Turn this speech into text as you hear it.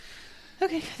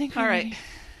Okay, I think All right.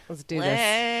 Let's do this.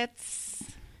 Let's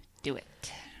do it.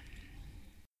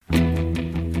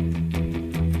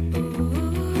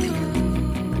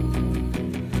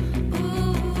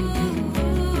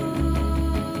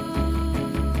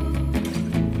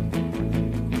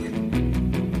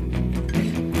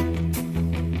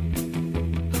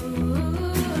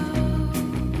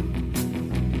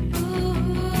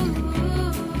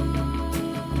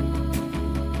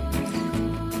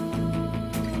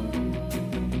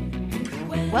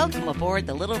 Welcome aboard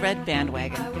the Little Red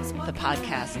Bandwagon, the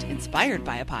podcast inspired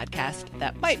by a podcast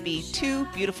that might be too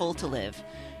beautiful to live.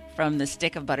 From the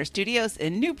Stick of Butter Studios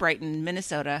in New Brighton,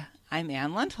 Minnesota, I'm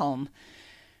Ann Lundholm.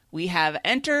 We have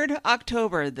entered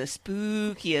October, the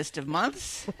spookiest of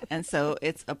months, and so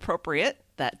it's appropriate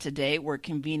that today we're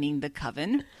convening the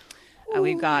coven.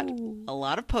 We've got a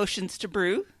lot of potions to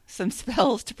brew, some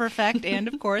spells to perfect, and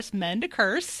of course, men to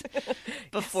curse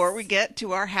before we get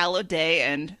to our hallowed day.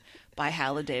 And by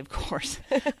hallowed day, of course,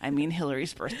 I mean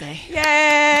Hillary's birthday.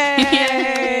 Yay!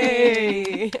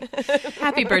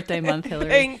 Happy birthday month, Hillary.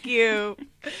 Thank you.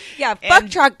 Yeah, fuck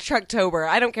Trucktober.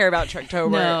 I don't care about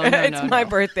Trucktober. No, it's my no.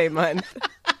 birthday month.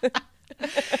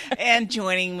 And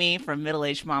joining me from Middle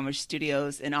Aged Mamish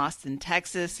Studios in Austin,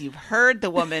 Texas, you've heard the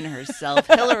woman herself,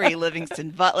 Hillary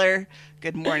Livingston Butler.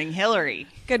 Good morning, Hillary.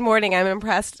 Good morning. I'm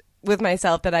impressed with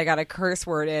myself that I got a curse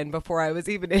word in before I was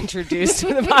even introduced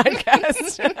to the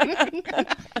podcast.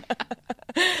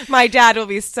 My dad will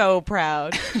be so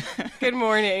proud. Good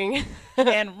morning.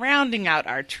 And rounding out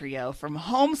our trio from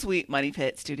Home Sweet Money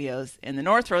Pit Studios in the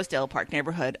North Rosedale Park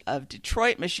neighborhood of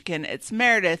Detroit, Michigan, it's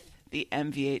Meredith, the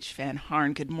MVH Van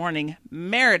Harn. Good morning,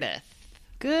 Meredith.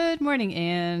 Good morning,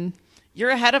 Anne.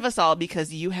 You're ahead of us all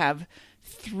because you have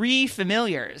 3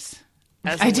 familiars.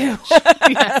 As a I do. witch.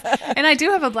 Yes. And I do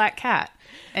have a black cat,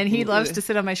 and he loves to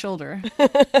sit on my shoulder.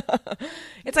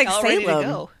 It's like All ready to Salem.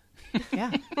 go.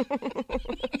 Yeah.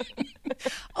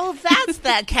 Oh, that's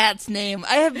that cat's name.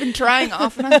 I have been trying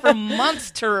off and on for months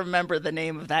to remember the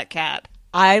name of that cat.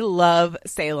 I love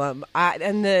Salem.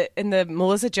 And the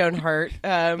Melissa Joan Hart,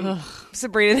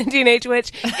 Sabrina the Teenage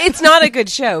Witch. It's not a good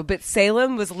show, but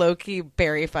Salem was low-key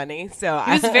very funny. So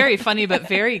It was very funny, but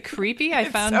very creepy. I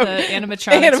found the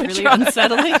animatronics really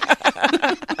unsettling.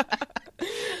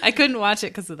 I couldn't watch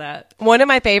it because of that. One of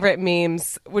my favorite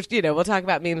memes, which, we'll talk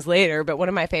about memes later, but one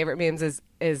of my favorite memes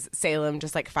is Salem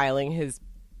just like filing his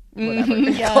whatever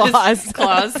claws. His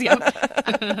claws,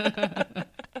 yep.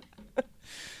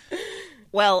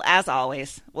 Well, as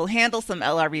always, we'll handle some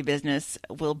LRB business.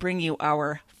 We'll bring you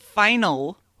our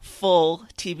final full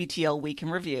TBTL week in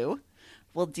review.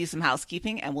 We'll do some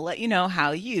housekeeping, and we'll let you know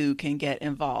how you can get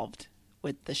involved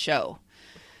with the show.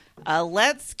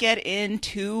 Let's get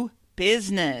into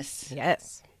business.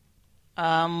 Yes.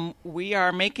 We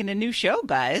are making a new show,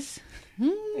 guys.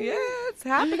 Yeah, it's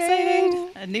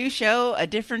happening. A new show, a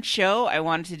different show. I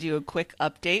wanted to do a quick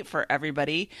update for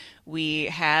everybody. We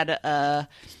had a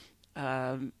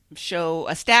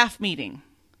staff meeting.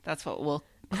 That's what we'll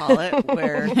call it,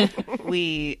 where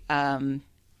we kind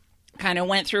of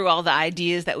went through all the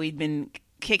ideas that we'd been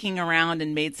kicking around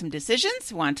and made some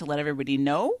decisions. We wanted to let everybody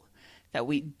know that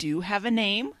we do have a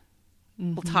name.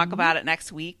 We'll talk about it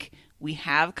next week. We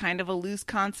have kind of a loose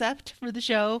concept for the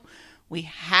show. We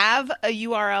have a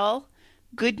URL.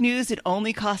 Good news, it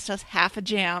only cost us half a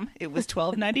jam. It was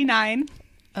 $12.99.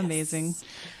 Amazing.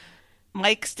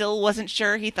 Mike still wasn't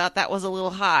sure. He thought that was a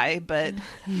little high, but,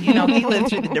 he lived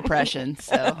through the Depression,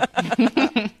 so.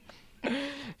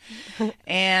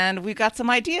 And we've got some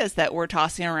ideas that we're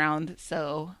tossing around.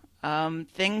 So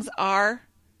things are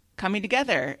coming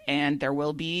together, and there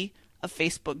will be a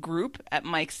Facebook group at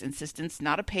Mike's insistence,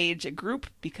 not a page, a group,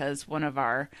 because one of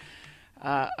our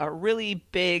really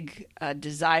big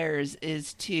desires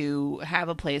is to have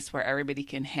a place where everybody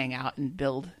can hang out and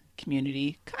build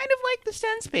community, kind of like the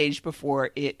Stens page before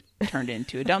it turned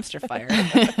into a dumpster fire.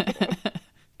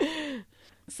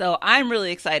 So I'm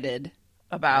really excited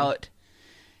about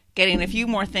getting a few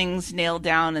more things nailed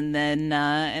down, and then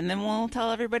we'll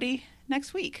tell everybody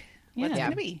next week what it's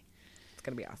going to be. It's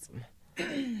going to be awesome.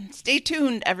 Stay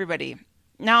tuned, everybody.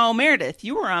 Now, Meredith,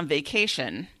 you were on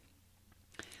vacation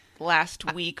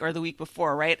last week or the week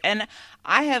before, right? And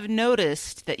I have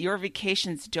noticed that your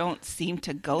vacations don't seem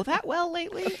to go that well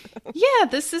lately. Yeah,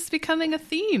 this is becoming a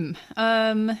theme.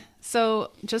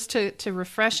 So just to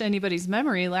refresh anybody's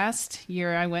memory, last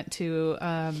year I went to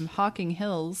Hocking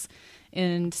Hills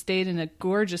and stayed in a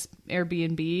gorgeous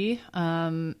Airbnb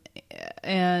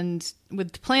and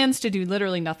with plans to do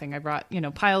literally nothing. I brought,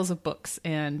 piles of books,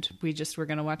 and we just were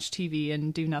going to watch TV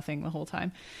and do nothing the whole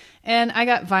time. And I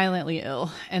got violently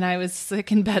ill, and I was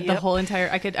sick in bed the whole entire,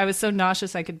 I was so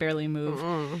nauseous I could barely move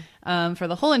for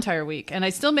the whole entire week. And I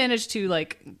still managed to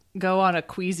go on a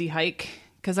queasy hike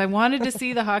because I wanted to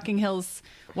see the Hocking Hills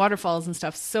waterfalls and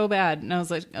stuff so bad. And I was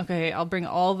like, okay, I'll bring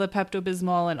all the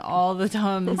Pepto-Bismol and all the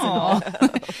Tums and all.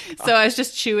 So I was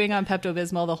just chewing on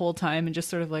Pepto-Bismol the whole time and just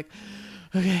sort of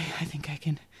okay, I think I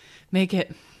can make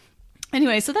it.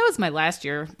 Anyway, so that was my last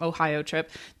year Ohio trip.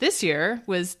 This year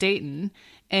was Dayton,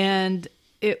 and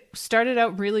it started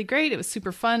out really great. It was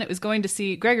super fun. It was going to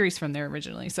see Gregory's from there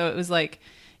originally. So it was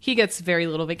he gets very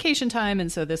little vacation time,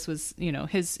 and so this was,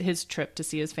 his trip to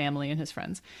see his family and his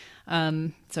friends.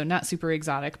 So not super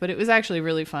exotic, but it was actually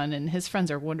really fun, and his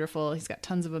friends are wonderful. He's got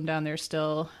tons of them down there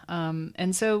still.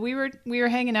 And so we were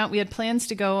hanging out. We had plans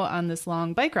to go on this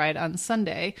long bike ride on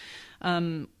Sunday.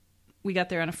 We got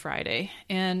there on a Friday,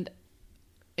 and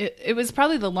it was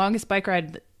probably the longest bike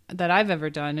ride that I've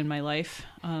ever done in my life.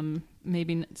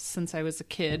 Maybe since I was a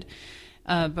kid.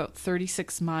 About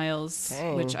 36 miles,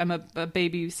 Dang. Which I'm a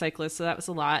baby cyclist, so that was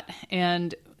a lot.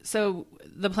 And so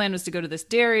the plan was to go to this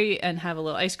dairy and have a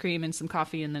little ice cream and some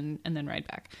coffee, and then ride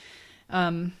back.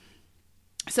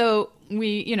 So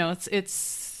we,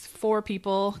 it's 4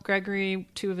 people: Gregory,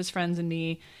 2 of his friends, and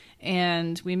me.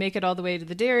 And we make it all the way to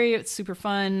the dairy. It's super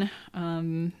fun,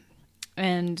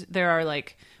 and there are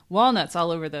walnuts all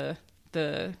over the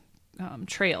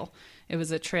trail. It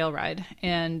was a trail ride,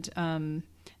 and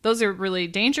those are really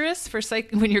dangerous for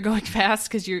when you're going fast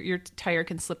because your tire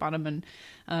can slip on them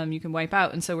and you can wipe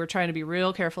out. And so we're trying to be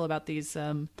real careful about these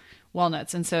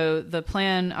walnuts. And so the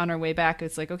plan on our way back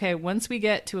is okay, once we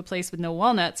get to a place with no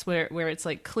walnuts where it's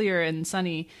clear and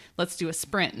sunny, let's do a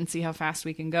sprint and see how fast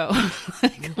we can go.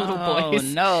 Little boys.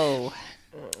 Oh no.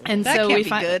 And that so can't we be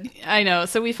find, good. I know.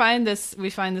 So we find this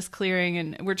clearing,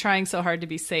 and we're trying so hard to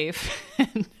be safe.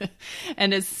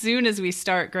 And as soon as we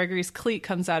start, Gregory's cleat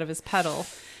comes out of his pedal,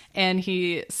 and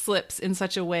he slips in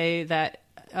such a way that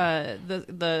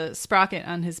the sprocket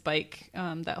on his bike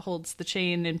that holds the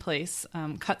chain in place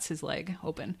cuts his leg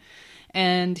open.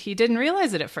 And he didn't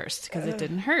realize it at first because it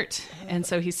didn't hurt. And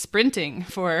so he's sprinting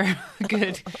for a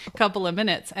good couple of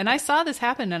minutes. And I saw this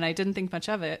happen, and I didn't think much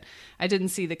of it. I didn't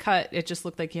see the cut. It just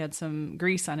looked like he had some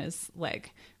grease on his leg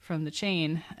from the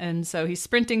chain. And so he's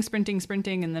sprinting.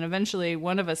 And then eventually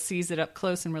one of us sees it up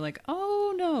close, and we're like,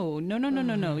 oh, no.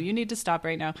 You need to stop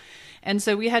right now. And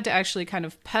so we had to actually kind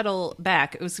of pedal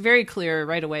back. It was very clear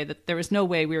right away that there was no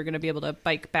way we were going to be able to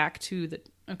bike back to the...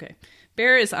 Okay.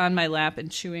 Bear is on my lap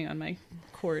and chewing on my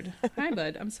cord. Hi,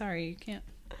 bud. I'm sorry. You can't.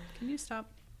 Can you stop?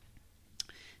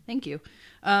 Thank you.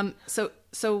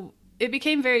 So it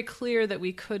became very clear that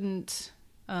we couldn't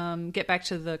get back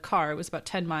to the car. It was about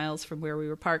 10 miles from where we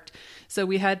were parked. So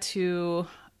we had to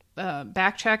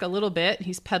backtrack a little bit.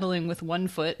 He's pedaling with one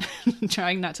foot,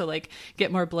 trying not to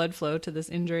get more blood flow to this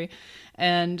injury.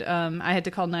 And I had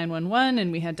to call 911,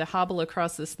 and we had to hobble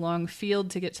across this long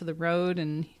field to get to the road,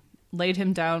 and laid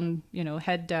him down,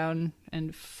 head down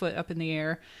and foot up in the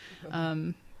air,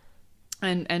 and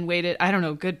waited, I don't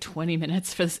know, good 20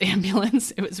 minutes for this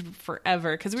ambulance. It was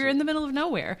forever because we were in the middle of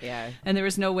nowhere. Yeah. And there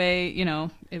was no way,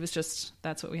 it was just,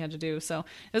 that's what we had to do. So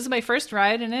it was my first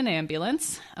ride in an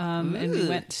ambulance. And we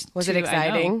went Was it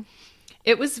exciting?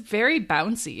 It was very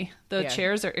bouncy. The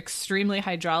chairs are extremely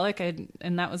hydraulic,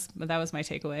 and that was my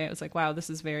takeaway. It was like, wow, this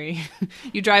is very.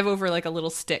 You drive over a little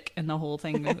stick, and the whole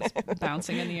thing was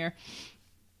bouncing in the air.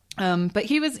 But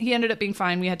he ended up being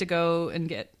fine. We had to go and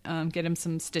get him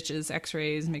some stitches,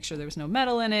 X-rays, make sure there was no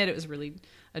metal in it. It was really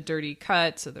a dirty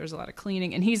cut, so there was a lot of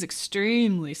cleaning. And he's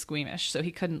extremely squeamish, so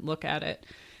he couldn't look at it,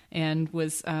 and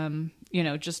was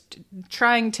just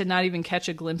trying to not even catch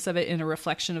a glimpse of it in a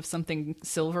reflection of something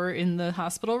silver in the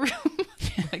hospital room.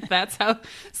 That's how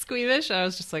squeamish. I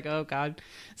was just like, oh God.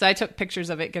 So I took pictures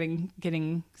of it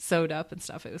getting sewed up and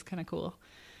stuff. It was kind of cool.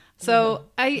 So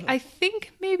I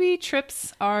think maybe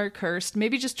trips are cursed.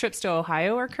 Maybe just trips to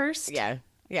Ohio are cursed. Yeah.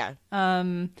 Yeah.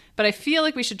 But I feel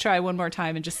like we should try one more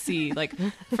time and just see,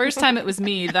 first time it was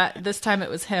me, this time it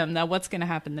was him. Now what's going to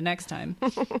happen the next time?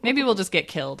 Maybe we'll just get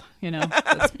killed,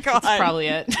 That's probably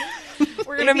it.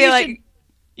 We're going to be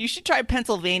you should try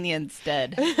Pennsylvania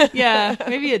instead. Yeah,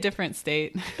 maybe a different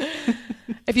state.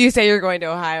 If you say you're going to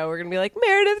Ohio, we're going to be like,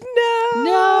 Meredith,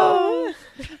 no.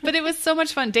 But it was so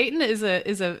much fun. Dayton is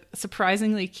a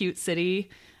surprisingly cute city.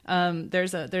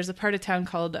 There's a part of town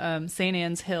called St.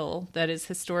 Anne's Hill that is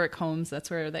historic homes. That's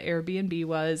where the Airbnb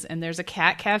was, and there's a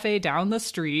cat cafe down the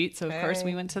street. So of course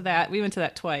we went to that. We went to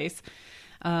that twice.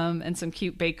 and some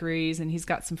cute bakeries. And he's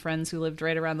got some friends who lived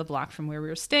right around the block from where we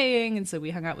were staying. And so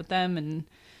we hung out with them, and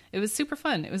it was super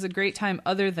fun. It was a great time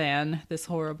other than this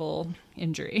horrible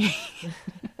injury.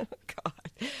 God.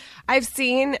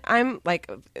 I'm like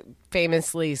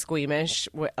famously squeamish.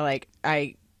 Like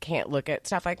I can't look at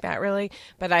stuff like that really.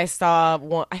 But I saw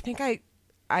one, I think I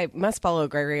must follow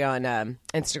Gregory on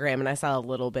Instagram, and I saw a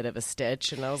little bit of a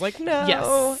stitch, and I was like, no.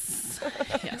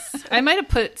 Yes. I might have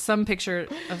put some picture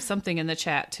of something in the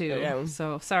chat too. Yeah.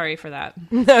 So sorry for that.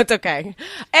 No, it's okay.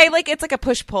 It's like a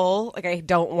push pull. Like I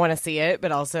don't want to see it,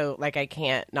 but also like I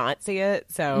can't not see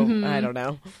it. So I don't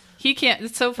know. He can't.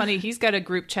 It's so funny. He's got a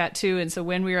group chat too. And so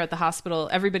when we were at the hospital,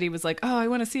 everybody was like, oh, I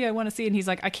want to see. And he's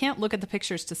like, I can't look at the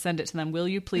pictures to send it to them. Will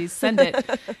you please send it?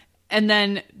 And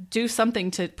then do something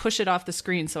to push it off the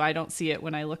screen so I don't see it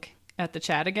when I look at the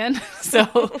chat again. So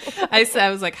I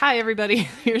was like, hi, everybody.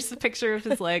 Here's a picture of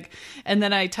his leg. And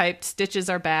then I typed stitches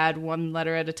are bad, one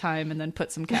letter at a time, and then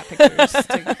put some cat pictures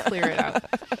to clear it out.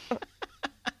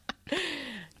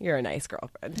 You're a nice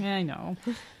girlfriend. Yeah, I know.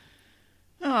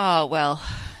 Oh, well,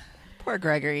 poor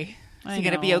Gregory. Is he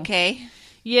going to be okay?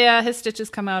 Yeah, his stitches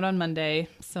come out on Monday.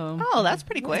 So Oh, that's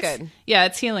pretty quick. That's good. yeah,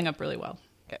 it's healing up really well.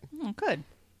 Oh, good.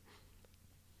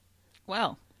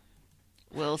 Well,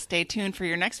 we'll stay tuned for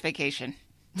your next vacation.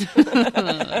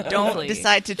 Don't Hopefully.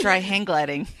 decide to try hang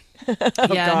gliding, Yeah,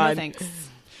 God. no thanks.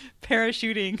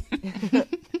 parachuting.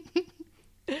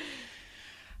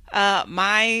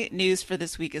 My news for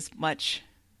this week is much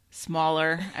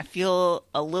smaller. I feel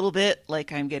a little bit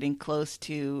like I'm getting close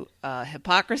to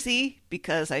hypocrisy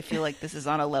because I feel like this is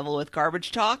on a level with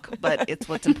garbage talk, but it's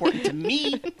what's important to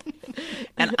me.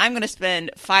 And I'm going to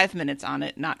spend 5 minutes on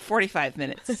it, not 45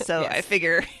 minutes. So Yes. I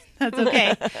figure that's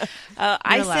okay.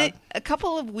 I allowed. sent a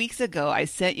couple of weeks ago, I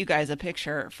sent you guys a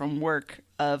picture from work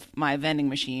of my vending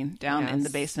machine down in the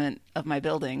Yes. basement of my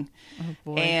building. Oh,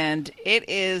 boy. And it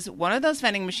is one of those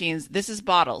vending machines. This is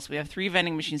bottles. We have 3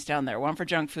 vending machines down there. One for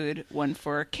junk food, one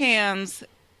for cans,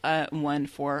 one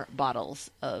for bottles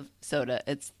of soda.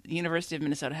 It's the University of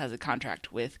Minnesota has a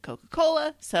contract with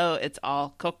Coca-Cola, so it's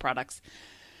all Coke products.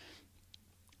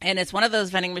 And it's one of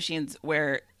those vending machines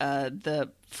where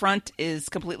the front is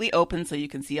completely open so you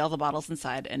can see all the bottles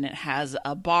inside, and it has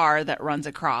a bar that runs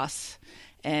across.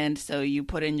 And so you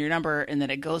put in your number, and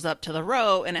then it goes up to the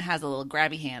row, and it has a little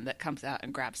grabby hand that comes out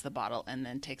and grabs the bottle and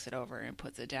then takes it over and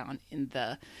puts it down in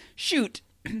the chute.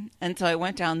 And so I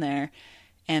went down there,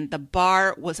 and the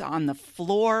bar was on the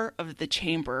floor of the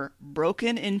chamber,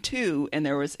 broken in 2, and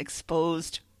there was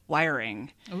exposed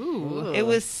wiring. Ooh. It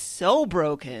was so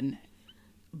broken,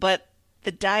 but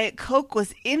the Diet Coke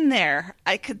was in there.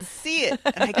 I could see it,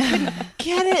 and I couldn't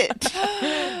get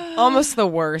it. Almost the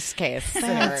worst case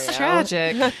scenario. That's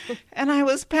tragic. And I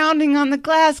was pounding on the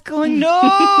glass going,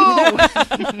 no!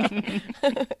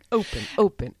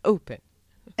 Open.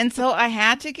 And so I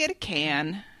had to get a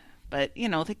can. But, you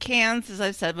know, the cans, as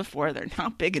I've said before, they're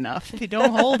not big enough. They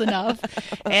don't hold enough.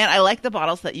 And I like the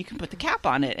bottles that you can put the cap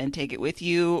on it and take it with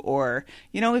you. Or,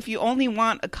 you know, if you only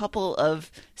want a couple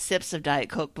of sips of Diet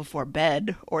Coke before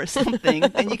bed or something,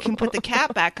 then you can put the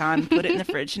cap back on, put it in the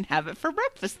fridge, and have it for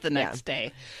breakfast the next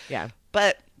day. Yeah.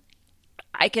 But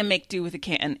I can make do with a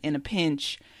can in a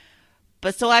pinch.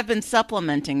 But so I've been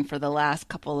supplementing for the last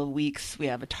couple of weeks. We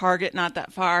have a Target not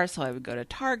that far, so I would go to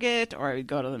Target or I would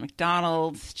go to the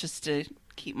McDonald's just to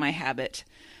keep my habit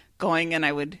going. And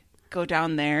I would go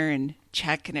down there and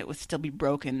check, and it would still be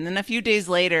broken. And then a few days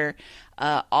later,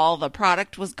 all the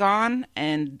product was gone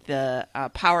and the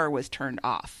power was turned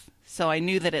off. So I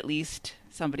knew that at least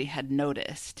somebody had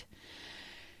noticed.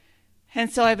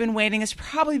 And so I've been waiting. It's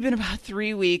probably been about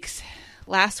 3 weeks.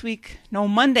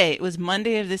 Monday. It was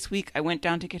Monday of this week. I went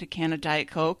down to get a can of Diet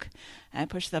Coke, and I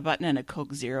pushed the button, and a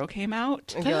Coke Zero came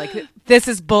out. And you're like, this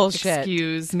is bullshit.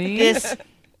 Excuse me. This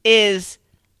is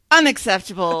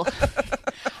unacceptable.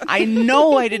 I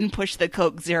know I didn't push the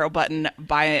Coke Zero button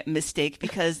by mistake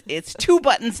because it's 2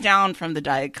 buttons down from the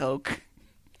Diet Coke.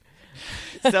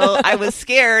 So I was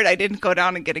scared. I didn't go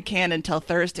down and get a can until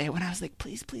Thursday when I was like,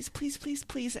 please, please, please, please,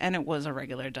 please. And it was a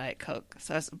regular Diet Coke.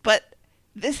 But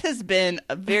this has been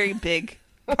a very big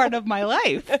part of my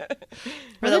life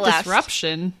for the last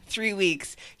disruption. 3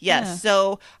 weeks. Yes. Yeah.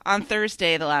 So on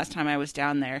Thursday, the last time I was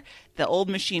down there, the old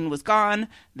machine was gone.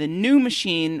 The new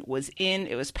machine was in.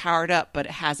 It was powered up, but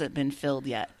it hasn't been filled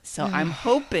yet. So I'm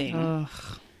hoping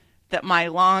that my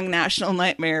long national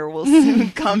nightmare will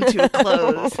soon come to a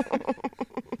close.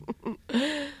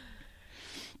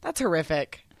 That's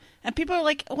horrific. And people are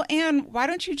like, well, Anne, why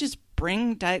don't you just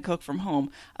bring Diet Coke from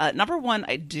home? Number one,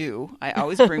 I do. I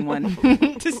always bring one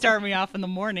to start me off in the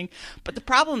morning. But the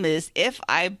problem is, if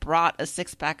I brought a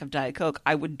 6-pack of Diet Coke,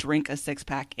 I would drink a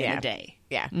 6-pack in a day.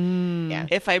 Yeah. Yeah.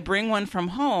 If I bring one from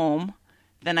home,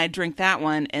 then I drink that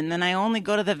one, and then I only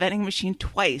go to the vending machine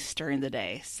twice during the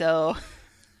day. So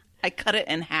I cut it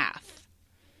in half.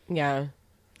 Yeah.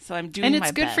 So I'm doing my best.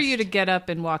 And it's good for you to get up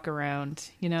and walk around,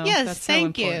 you know? Yes, That's so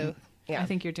thank you. important. Yeah. I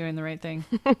think you're doing the right thing.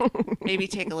 Maybe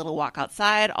take a little walk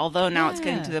outside, although now it's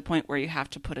getting to the point where you have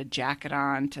to put a jacket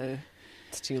on to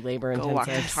It's too labor go intensive. walk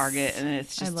to Target, and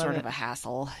it's I just love sort it. of a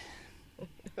hassle.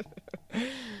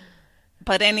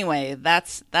 But anyway,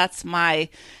 that's my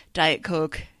Diet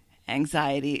Coke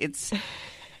anxiety. It's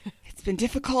been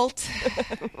difficult,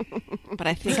 but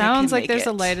I think Sounds I like can there's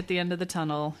make a light at the end of the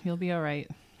tunnel. You'll be all right.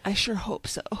 I sure hope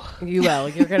so. You will.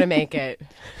 You're going to make it.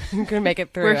 You're going to make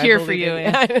it through. We're I here for believe you,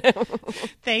 it. Anne.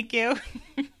 Thank you.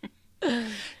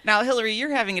 Now, Hillary,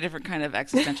 you're having a different kind of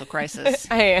existential crisis.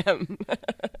 I am.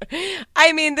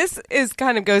 I mean, this is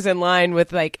kind of goes in line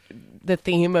with like the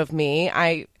theme of me.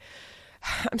 I'm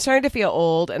starting to feel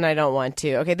old and I don't want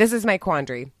to. Okay, this is my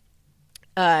quandary.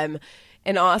 In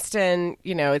Austin,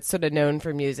 you know, it's sort of known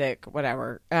for music,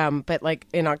 whatever. But like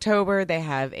in October, they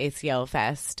have ACL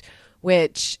Fest,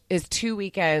 which is 2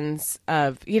 weekends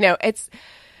of, you know,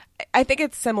 I think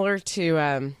it's similar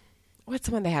to, what's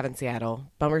the one they have in Seattle?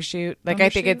 Bumbershoot? Like, I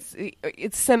think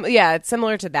it's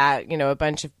similar to that, you know, a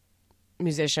bunch of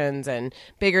musicians and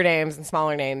bigger names and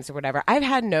smaller names or whatever. I've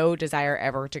had no desire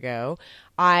ever to go.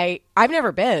 I've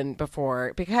never been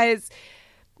before because,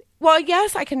 well,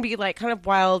 yes, I can be like kind of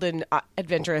wild and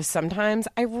adventurous sometimes.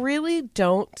 I really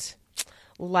don't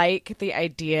like the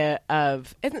idea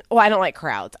of, well, I don't like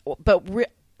crowds, but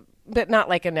not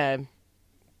like in a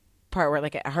part where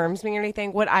like it harms me or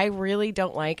anything. What I really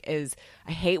don't like is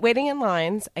I hate waiting in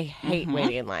lines. I hate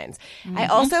waiting in lines. I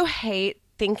also hate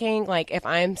thinking like if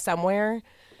I'm somewhere,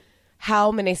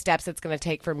 how many steps it's going to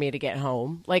take for me to get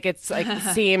home. Like it's like it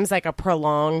seems like a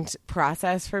prolonged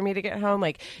process for me to get home.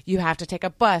 Like you have to take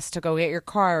a bus to go get your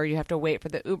car, or you have to wait for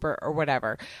the Uber or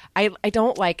whatever. I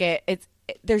don't like it.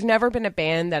 There's never been a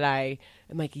band that I'm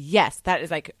like, yes, that is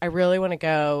like, I really want to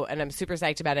go and I'm super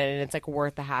psyched about it and it's like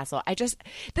worth the hassle.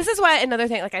 This is why another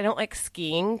thing, like I don't like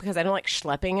skiing because I don't like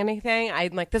schlepping anything.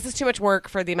 I'm like, this is too much work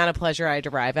for the amount of pleasure I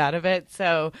derive out of it.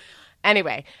 So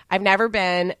anyway, I've never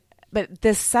been, but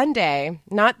this Sunday,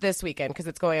 not this weekend because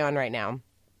it's going on right now.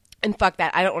 And fuck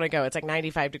that. I don't want to go. It's like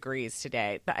 95 degrees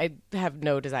today. I have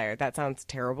no desire. That sounds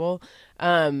terrible.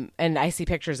 And I see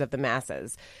pictures of the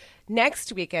masses.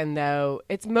 Next weekend, though,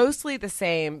 it's mostly the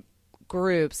same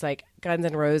groups. Like Guns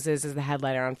N' Roses is the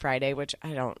headliner on Friday, which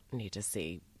I don't need to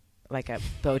see. Like a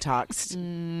Botoxed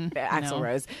Axl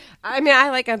Rose. I mean,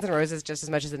 I like Guns N' Roses just as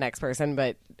much as the next person,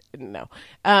 but no.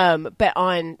 But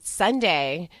on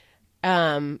Sunday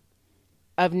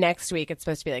of next week, it's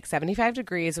supposed to be like 75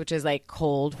 degrees, which is like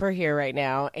cold for here right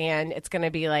now. And it's going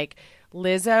to be like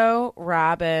Lizzo,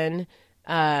 Robin,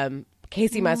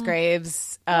 Casey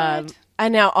Musgraves,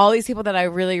 and now all these people that I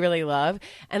really, really love.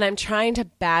 And I'm trying to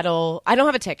battle. I don't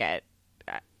have a ticket.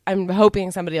 I'm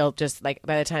hoping somebody will just, like,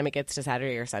 by the time it gets to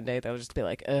Saturday or Sunday, they'll just be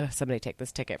like, somebody take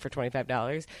this ticket for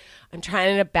 $25. I'm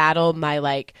trying to battle my,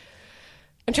 like,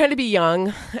 I'm trying to be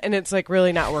young, and it's, like,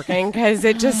 really not working because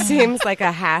it just seems like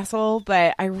a hassle,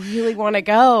 but I really want to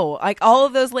go. Like, all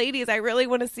of those ladies, I really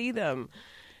want to see them.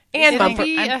 And It'll Bumper.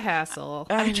 be a hassle.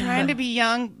 I'm trying to be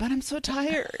young, but I'm so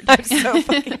tired. I'm so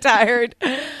fucking tired.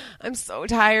 I'm so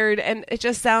tired, and it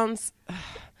just sounds...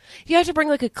 You have to bring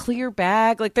like a clear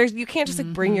bag. Like you can't just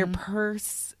like bring your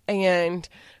purse and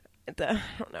I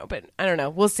don't know, but I don't know.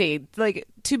 We'll see. Like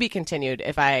to be continued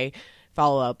if I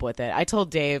follow up with it. I told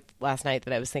Dave last night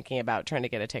that I was thinking about trying to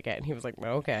get a ticket and he was like,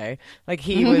 okay. Like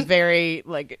he was very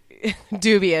like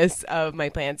dubious of my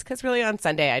plans because really on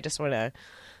Sunday I just want to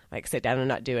like sit down and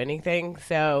not do anything.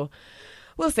 So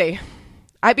we'll see.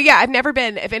 I've never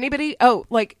been. If anybody,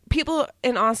 like people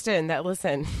in Austin that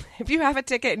listen, if you have a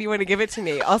ticket and you want to give it to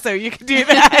me, also you can do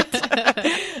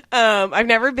that. I've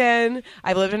never been.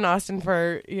 I've lived in Austin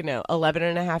for 11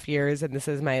 and a half years, and this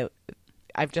is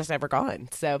I've just never gone.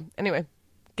 So anyway,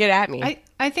 get at me.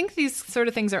 I think these sort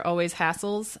of things are always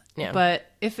hassles. Yeah. But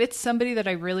if it's somebody that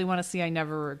I really want to see, I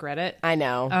never regret it. I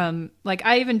know. Like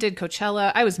I even did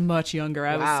Coachella. I was much younger.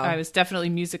 Wow. I was definitely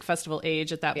music festival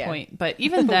age at that point. But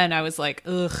even then I was like,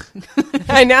 ugh.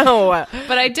 I know.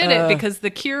 But I did it because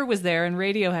The Cure was there and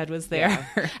Radiohead was there.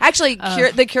 Yeah. Actually,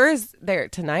 The Cure is there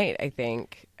tonight, I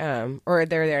think. Or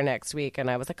they're there next week. And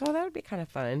I was like, that would be kind of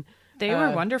fun. They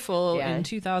were wonderful yeah. in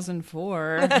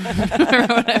 2004 or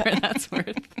whatever that's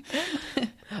worth.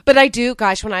 But I do,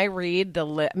 gosh, when I read I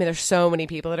mean, there's so many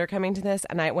people that are coming to this,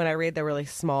 and when I read the really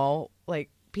small, like,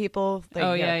 people, like,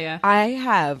 Oh, yeah. I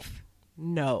have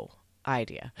no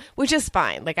idea, which is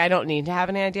fine. Like, I don't need to have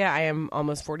an idea. I am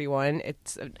almost 41.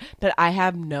 But I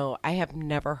have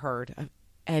never heard of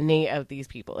any of these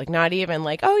people. Like, not even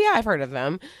like, oh yeah, I've heard of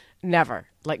them. Never.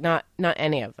 Like, not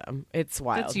any of them. It's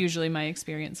wild. That's usually my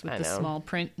experience with the small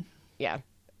print. Yeah,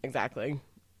 exactly.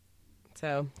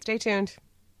 So stay tuned.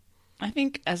 I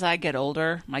think as I get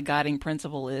older, my guiding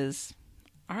principle is,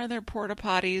 are there porta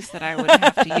potties that I would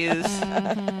have to use?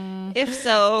 If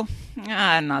so,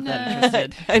 I'm not that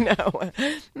interested. I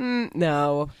know.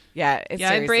 No. Yeah. Yeah, seriously.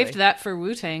 I braved that for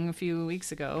Wu-Tang a few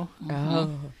weeks ago. Oh.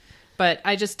 But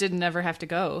I just didn't ever have to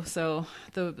go. So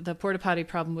the porta potty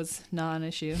problem was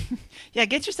non-issue. Yeah,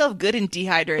 get yourself good and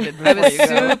dehydrated I before was you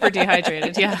go. super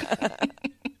dehydrated. Yeah.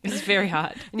 It was very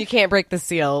hot. And you can't break the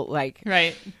seal, like,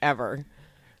 Right. ever.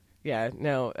 Yeah,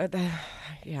 no.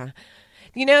 Yeah.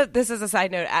 You know, this is a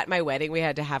side note. At my wedding, we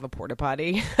had to have a porta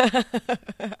potty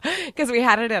because we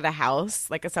had it at a house,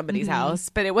 like at somebody's house,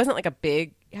 but it wasn't like a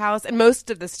big house. And most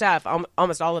of the stuff,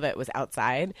 almost all of it, was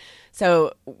outside.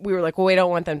 So we were like, well, we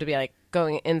don't want them to be like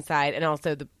going inside. And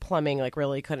also the plumbing like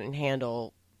really couldn't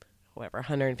handle whatever,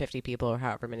 150 people or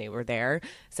however many were there.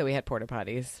 So we had porta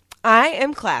potties. I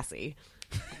am classy.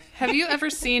 Have you ever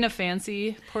seen a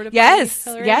fancy porta potty? Yes.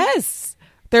 Hillary? Yes.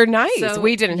 They're nice. So,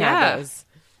 We didn't yeah. have those.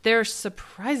 They're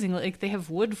surprisingly, like, they have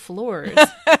wood floors.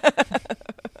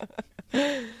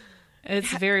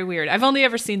 It's very weird. I've only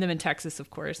ever seen them in Texas, of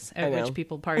course, at rich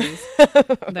people parties.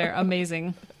 They're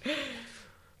amazing.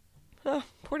 Oh,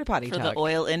 porta potty For talk. the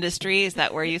oil industry, is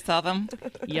that where you saw them?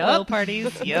 Yup. Oil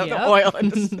parties? Yep. Yep. The oil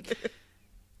industry.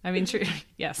 I mean, true.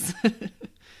 Yes.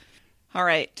 All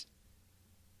right.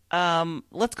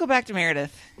 Let's go back to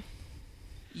Meredith.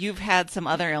 You've had some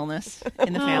other illness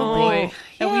in the family boy.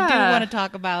 that we do Yeah. want to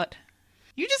talk about.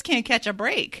 You just can't catch a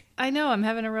break. I know. I'm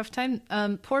having a rough time.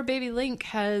 Poor baby Link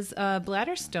has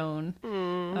bladder stone.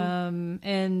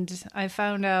 And I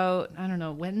found out, I don't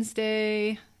know,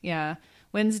 Wednesday. Yeah.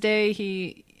 Wednesday,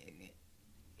 he,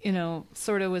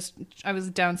 sort of I was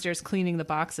downstairs cleaning the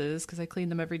boxes because I clean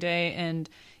them every day. And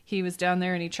he was down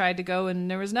there and he tried to go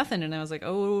and there was nothing. And I was like,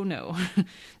 oh no,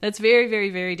 that's very, very,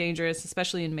 very dangerous,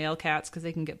 especially in male cats because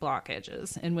they can get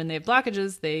blockages. And when they have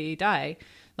blockages, they die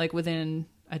like within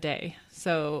a day.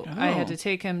 So I had to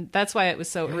take him. That's why it was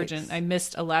so urgent. I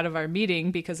missed a lot of our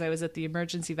meeting because I was at the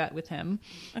emergency vet with him.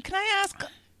 Can I ask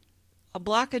a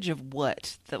blockage of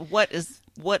what? What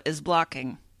is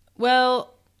blocking?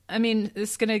 Well, I mean,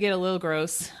 it's going to get a little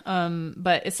gross.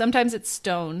 But sometimes it's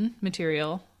stone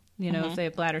material. If they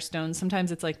have bladder stones,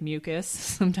 sometimes it's like mucus.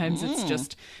 Sometimes it's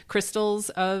just crystals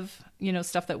of,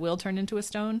 stuff that will turn into a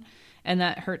stone. And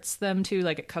that hurts them too.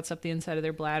 Like it cuts up the inside of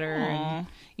their bladder. And,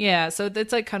 yeah. So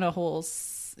it's like kind of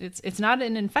holes. It's not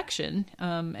an infection.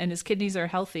 And his kidneys are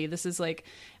healthy. This is like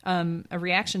a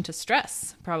reaction to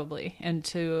stress probably and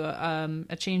to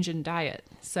a change in diet.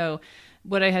 So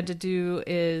what I had to do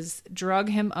is drug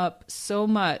him up so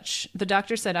much. The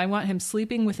doctor said, I want him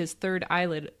sleeping with his third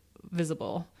eyelid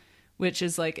visible. Which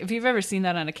is like, if you've ever seen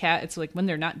that on a cat, it's like when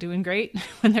they're not doing great,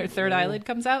 when their third eyelid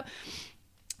comes out.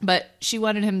 But she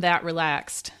wanted him that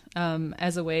relaxed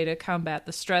as a way to combat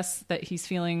the stress that he's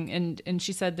feeling. And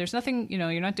she said, there's nothing,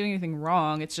 you're not doing anything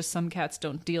wrong. It's just some cats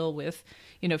don't deal with,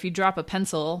 if you drop a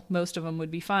pencil, most of them would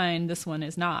be fine. This one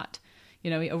is not. He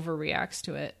overreacts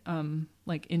to it,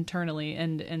 like internally.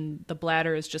 And the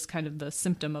bladder is just kind of the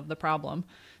symptom of the problem.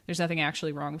 There's nothing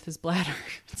actually wrong with his bladder.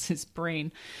 It's his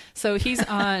brain. So he's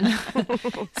on,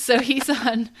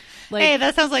 like, Hey,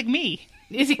 that sounds like me.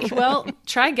 Well,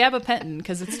 try gabapentin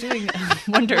because it's doing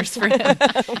wonders for him.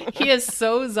 He is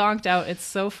so zonked out. It's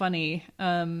so funny.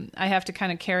 I have to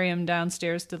kind of carry him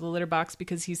downstairs to the litter box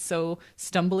because he's so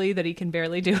stumbly that he can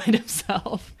barely do it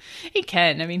himself. He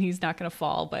can. I mean, he's not going to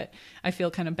fall, but I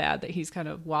feel kind of bad that he's kind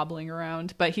of wobbling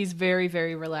around. But he's very,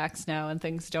 very relaxed now and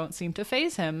things don't seem to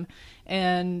faze him.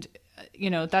 And,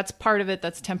 that's part of it.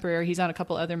 That's temporary. He's on a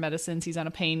couple other medicines. He's on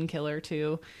a painkiller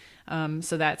too.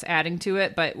 So that's adding to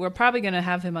it, but we're probably going to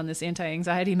have him on this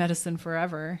anti-anxiety medicine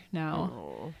forever now.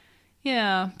 Oh.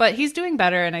 Yeah, but he's doing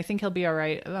better and I think he'll be all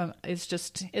right. It's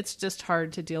just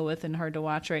hard to deal with and hard to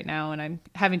watch right now. And I'm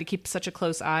having to keep such a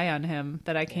close eye on him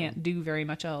that I can't do very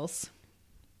much else.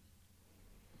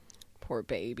 Poor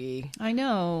baby. I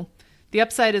know. The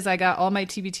upside is I got all my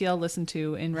TBTL listened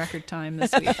to in record time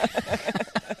this week.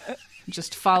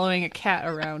 Just following a cat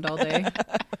around all day.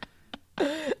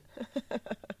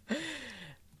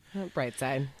 Bright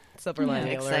side. Silver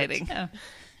lining alert. Exciting. Yeah.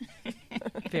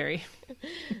 Very.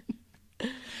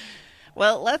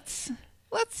 Well, let's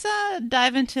Let's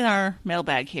dive into our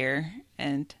mailbag here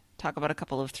and talk about a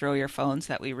couple of throw your phones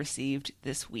that we received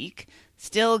this week.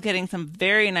 Still getting some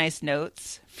very nice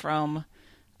notes from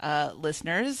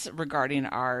listeners regarding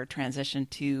our transition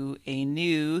to a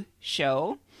new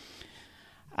show.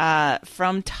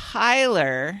 From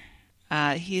Tyler,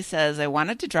 he says, I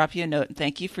wanted to drop you a note and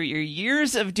thank you for your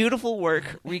years of dutiful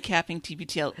work recapping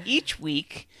TBTL each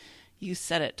week. You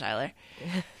said it, Tyler.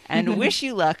 And wish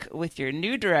you luck with your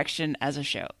new direction as a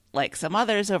show. Like some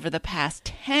others over the past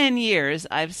 10 years,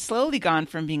 I've slowly gone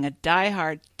from being a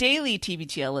diehard daily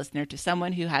TBTL listener to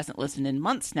someone who hasn't listened in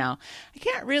months now. I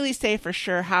can't really say for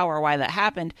sure how or why that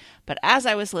happened, but as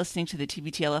I was listening to the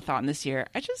TBTL-a-thon this year,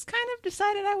 I just kind of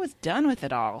decided I was done with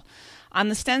it all. On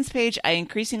the Stens page, I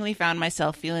increasingly found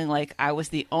myself feeling like I was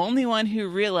the only one who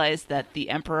realized that the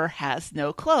Emperor has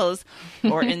no clothes,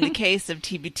 or in the case of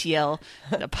TBTL,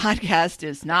 the podcast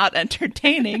is not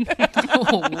entertaining.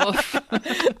 Oh, woof.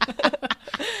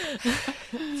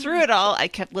 Through it all, I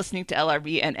kept listening to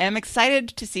LRB and am excited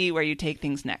to see where you take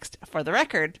things next. For the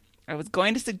record, I was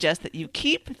going to suggest that you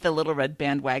keep the Little Red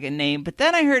Bandwagon name, but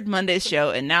then I heard Monday's show,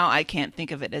 and now I can't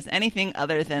think of it as anything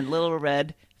other than Little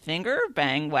Red Finger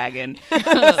Bang Wagon.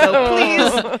 So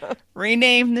please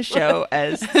rename the show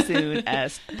as soon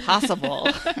as possible.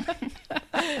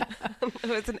 It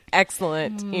was an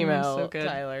excellent email, so good.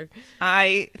 Tyler.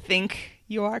 I think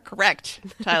you are correct,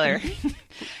 Tyler.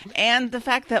 And the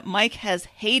fact that Mike has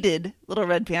hated Little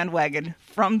Red Bandwagon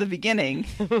from the beginning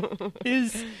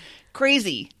is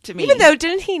crazy to me. Even though,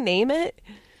 didn't he name it?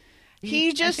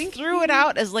 He just threw it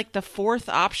out as like the fourth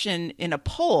option in a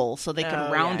poll so they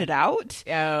could round it out.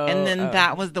 Oh, and then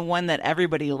that was the one that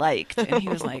everybody liked. And he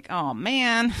was like, oh,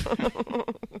 man.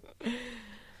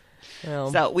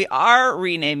 Well. So we are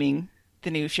renaming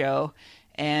the new show.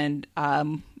 And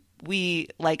we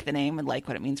like the name and like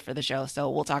what it means for the show. So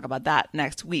we'll talk about that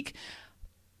next week.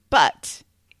 But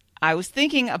I was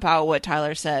thinking about what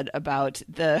Tyler said about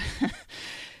the...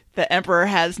 The Emperor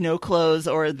has no clothes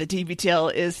or the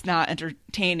TBTL is not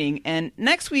entertaining. And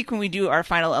next week when we do our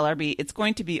final LRB, it's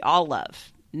going to be all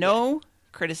love. No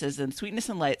criticism, sweetness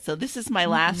and light. So this is my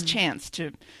last chance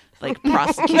to like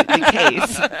prosecute the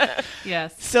case.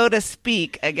 Yes. So to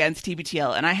speak, against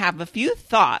TBTL. And I have a few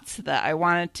thoughts that I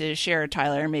wanted to share,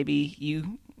 Tyler. Maybe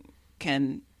you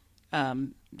can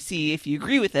see if you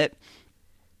agree with it.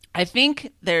 I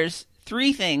think there's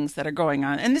three things that are going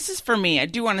on. And this is for me. I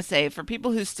do want to say, for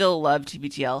people who still love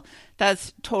TBTL,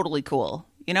 that's totally cool.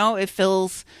 You know, it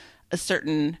fills a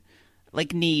certain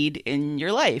like need in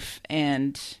your life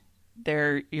and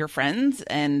they're your friends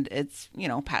and it's, you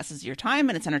know, passes your time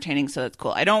and it's entertaining. So it's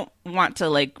cool. I don't want to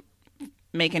like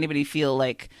make anybody feel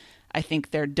like I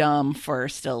think they're dumb for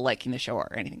still liking the show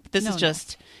or anything. This is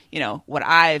just, you know, what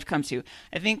I've come to.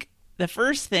 I think the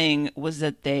first thing was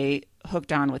that they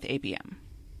hooked on with APM.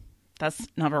 That's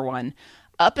number one.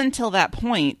 Up until that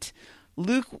point,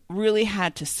 Luke really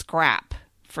had to scrap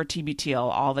for TBTL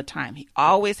all the time. He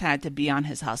always had to be on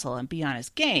his hustle and be on his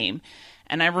game.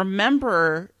 And I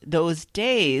remember those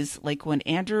days, like when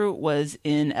Andrew was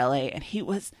in LA and he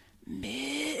was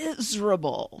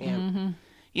miserable. Yeah. Mm-hmm.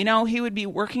 You know, he would be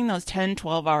working those 10,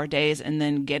 12-hour days and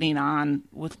then getting on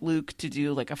with Luke to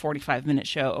do like a 45-minute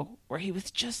show where he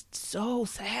was just so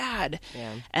sad.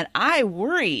 Yeah. And I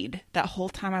worried that whole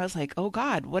time. I was like, oh,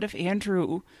 God, what if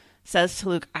Andrew says to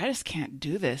Luke, I just can't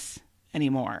do this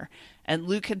anymore? And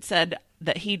Luke had said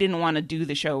that he didn't want to do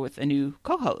the show with a new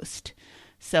co-host.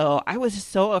 So I was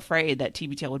so afraid that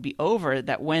TBTL would be over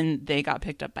that when they got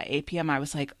picked up by APM, I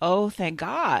was like, oh, thank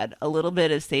God, a little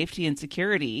bit of safety and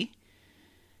security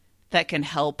that can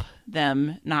help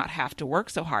them not have to work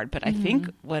so hard. But I think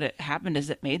what it happened is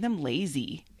it made them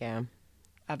lazy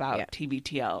about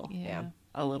TBTL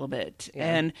a little bit. Yeah.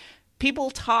 And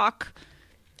people talk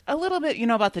a little bit, you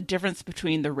know, about the difference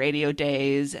between the radio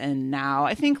days and now.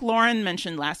 I think Lauren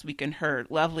mentioned last week in her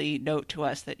lovely note to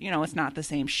us that, you know, it's not the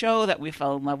same show that we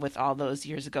fell in love with all those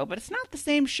years ago, but it's not the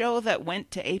same show that went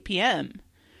to APM.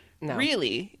 No.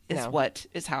 Really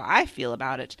is how I feel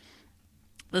about it.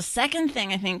 The second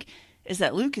thing I think is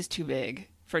that Luke is too big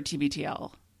for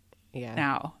TBTL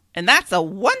now. And that's a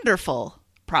wonderful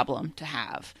problem to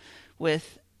have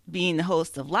with being the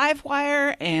host of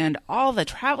Livewire and all the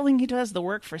traveling he does, the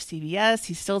work for CBS.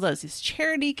 He still does his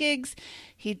charity gigs.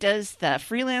 He does the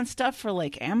freelance stuff for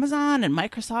like Amazon and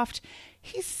Microsoft.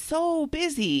 He's so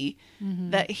busy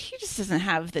that he just doesn't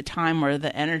have the time or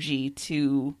the energy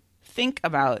to think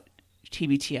about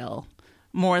TBTL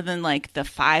more than like the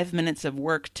 5 minutes of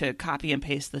work to copy and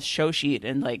paste the show sheet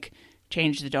and like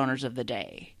change the donors of the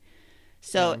day.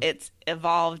 So it's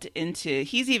evolved into,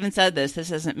 he's even said this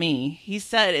isn't me. He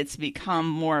said it's become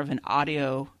more of an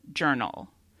audio journal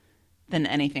than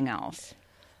anything else.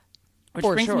 Which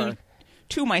For brings sure. me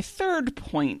to my third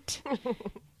point.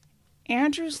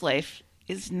 Andrew's life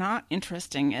is not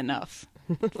interesting enough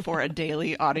for a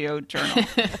daily audio journal.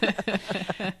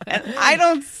 And I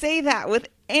don't say that with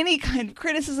any kind of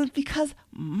criticism because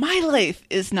my life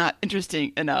is not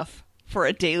interesting enough for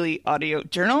a daily audio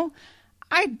journal.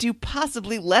 I do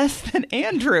possibly less than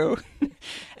Andrew.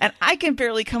 And I can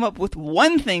barely come up with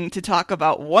one thing to talk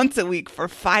about once a week for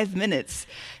 5 minutes.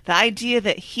 The idea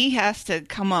that he has to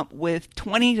come up with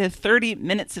 20 to 30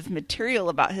 minutes of material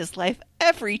about his life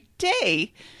every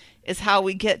day is how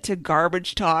we get to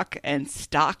garbage talk and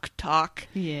stock talk.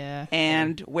 Yeah.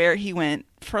 And where he went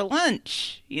for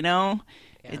lunch, you know?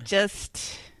 Yeah. It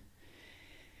just...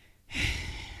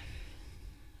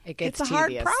 It gets It's a hard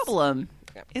tedious. problem.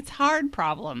 Yeah. It's a hard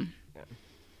problem.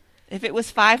 If it was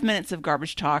 5 minutes of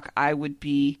garbage talk, I would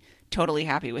be totally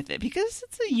happy with it because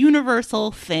it's a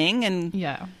universal thing and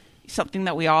Yeah. something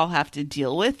that we all have to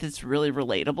deal with. It's really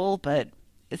relatable, but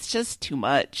it's just too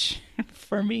much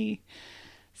for me.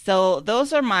 So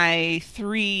those are my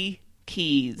 3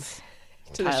 keys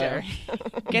To the Tyler. show.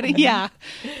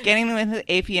 Getting with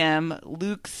APM,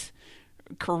 Luke's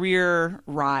career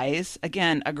rise,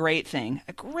 again, a great thing,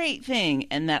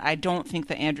 and that I don't think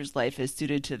that Andrew's life is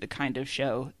suited to the kind of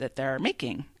show that they're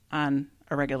making on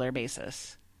a regular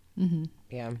basis.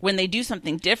 Yeah. When they do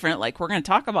something different, like we're going to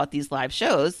talk about these live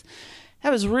shows,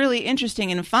 that was really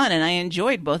interesting and fun, and I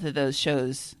enjoyed both of those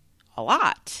shows a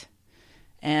lot.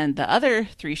 And the other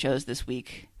 3 shows this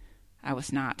week, I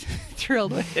was not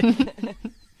thrilled with.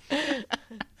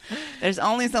 There's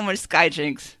only so much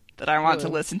Skyjinx that I want to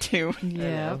listen to.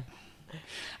 Yeah.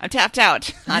 I'm tapped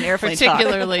out on Airplane Talk.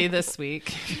 Particularly this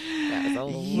week.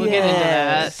 We'll We'll get into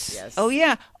that. Yes. Oh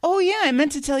yeah. I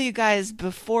meant to tell you guys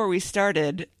before we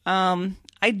started.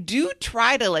 I do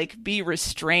try to be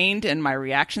restrained in my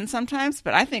reaction sometimes,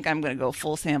 but I think I'm going to go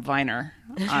full Sam Viner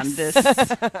on this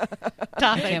topic.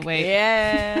 Can't wait.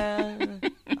 Yeah.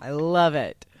 I love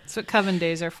it. That's what Coven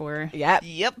Days are for. Yep.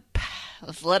 Yep.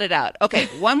 Let's let it out. Okay,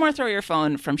 one more throw your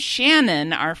phone from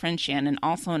Shannon, our friend Shannon.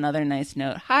 Also another nice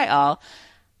note. Hi, all.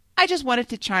 I just wanted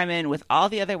to chime in with all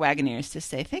the other Wagoneers to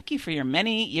say thank you for your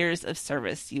many years of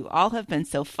service. You all have been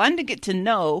so fun to get to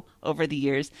know over the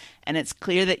years, and it's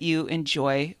clear that you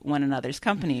enjoy one another's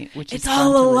company, which is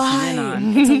fun to listen in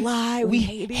on. It's a lie. We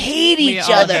hate We each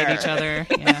all other. hate each other.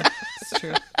 Yeah, it's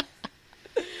true.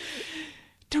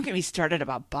 Don't get me started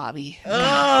about Bobby.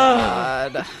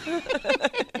 God.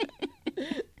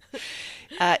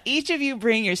 Each of you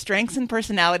bring your strengths and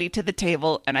personality to the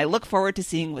table, and I look forward to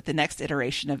seeing what the next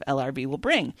iteration of LRB will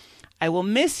bring. I will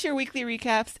miss your weekly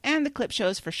recaps and the clip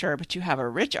shows for sure, but you have a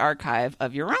rich archive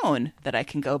of your own that I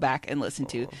can go back and listen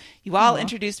to. You all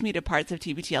introduced me to parts of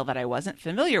TBTL that I wasn't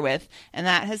familiar with, and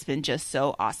that has been just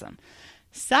so awesome.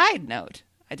 Side note,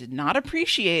 I did not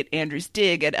appreciate Andrew's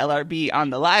dig at LRB on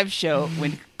the live show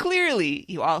when clearly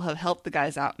you all have helped the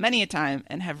guys out many a time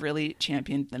and have really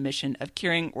championed the mission of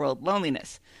curing world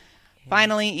loneliness.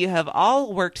 Finally, you have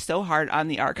all worked so hard on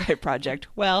the archive project.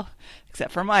 Well,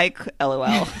 except for Mike,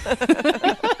 LOL.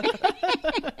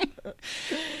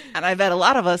 And I bet a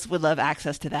lot of us would love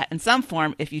access to that in some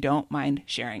form if you don't mind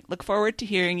sharing. Look forward to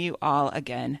hearing you all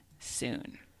again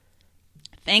soon.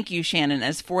 Thank you, Shannon.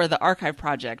 As for the archive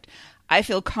project, I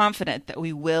feel confident that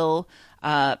we will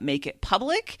make it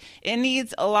public. It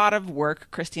needs a lot of work.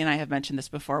 Christy and I have mentioned this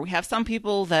before. We have some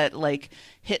people that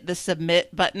hit the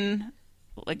submit button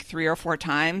 3 or 4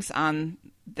 times on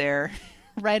their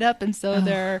write-up, and so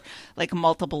there are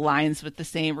multiple lines with the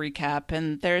same recap,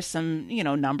 and there's some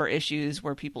number issues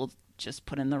where people just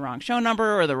put in the wrong show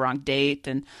number or the wrong date,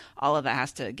 and all of that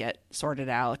has to get sorted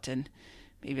out. And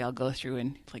maybe I'll go through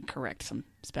and correct some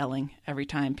spelling every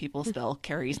time people spell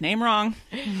Carrie's name wrong.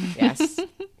 Yes.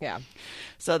 Yeah.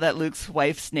 So that Luke's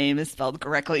wife's name is spelled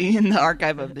correctly in the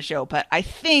archive of the show. But I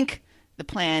think the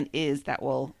plan is that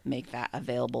we'll make that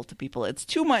available to people. It's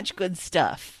too much good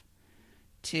stuff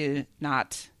to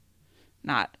not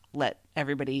let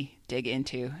everybody dig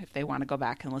into if they want to go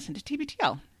back and listen to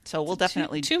TBTL. So we'll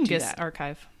definitely do Toongus that.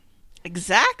 archive.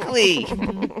 Exactly.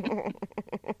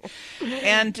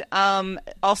 And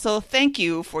also, thank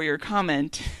you for your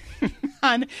comment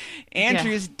on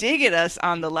Andrew's dig at us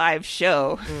on the live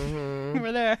show.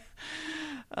 We're there.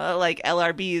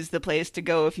 LRB is the place to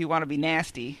go if you want to be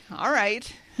nasty. All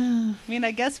right. I mean,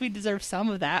 I guess we deserve some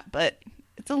of that, but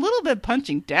it's a little bit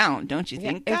punching down, don't you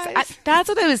think, guys? That's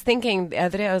what I was thinking the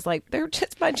other day. I was like, they're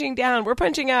just punching down. We're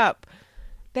punching up.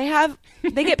 They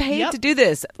get paid Yep. to do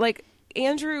this.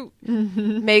 Andrew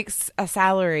makes a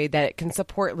salary that can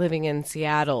support living in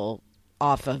Seattle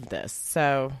off of this.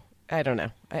 So I don't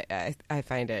know. I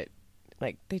find it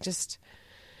like they're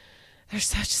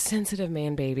such sensitive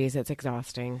man babies. It's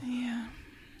exhausting. Yeah.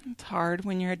 It's hard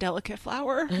when you're a delicate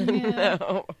flower. Yeah.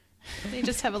 No. They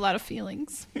just have a lot of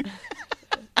feelings.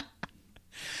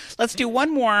 Let's do one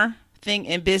more thing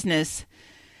in business.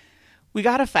 We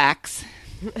got a fax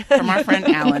from our friend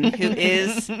Alan, who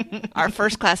is our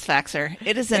first-class faxer.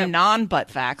 It is a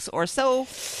non-butt fax, or so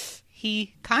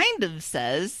he kind of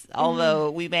says,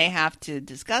 although we may have to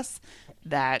discuss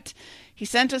that. He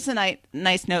sent us a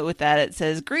nice note with that. It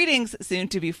says, "Greetings,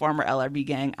 soon-to-be former LRB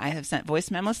gang. I have sent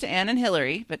voice memos to Anne and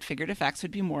Hillary, but figured a fax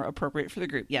would be more appropriate for the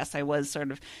group." Yes, I was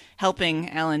sort of helping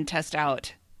Alan test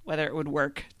out whether it would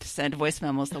work to send voice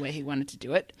memos the way he wanted to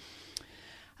do it.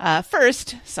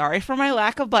 First, sorry for my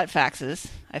lack of butt faxes.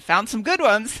 I found some good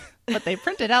ones, but they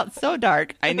printed out so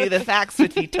dark, I knew the fax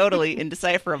would be totally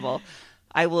indecipherable.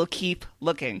 I will keep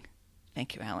looking.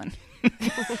 Thank you, Alan.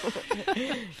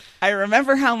 I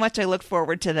remember how much I look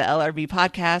forward to the LRB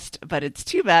podcast, but it's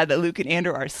too bad that Luke and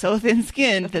Andrew are so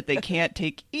thin-skinned that they can't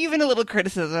take even a little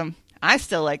criticism. I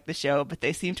still like the show, but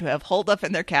they seem to have holed up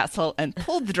in their castle and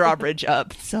pulled the drawbridge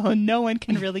up, so no one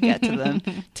can really get to them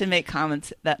to make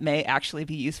comments that may actually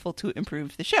be useful to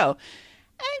improve the show.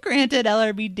 And granted,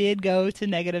 LRB did go to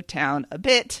negative town a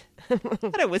bit,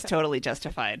 but it was totally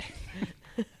justified.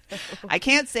 I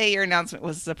can't say your announcement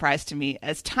was a surprise to me.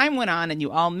 As time went on and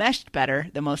you all meshed better,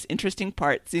 the most interesting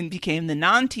part soon became the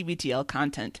non-TBTL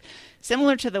content.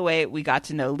 Similar to the way we got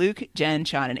to know Luke, Jen,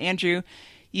 Sean, and Andrew,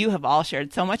 you have all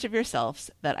shared so much of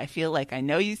yourselves that I feel like I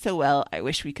know you so well, I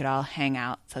wish we could all hang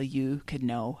out so you could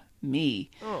know me.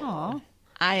 Aww.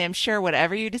 I am sure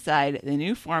whatever you decide, the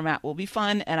new format will be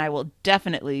fun, and I will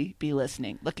definitely be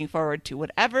listening. Looking forward to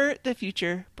whatever the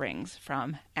future brings,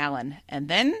 from Alan. And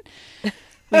then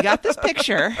we got this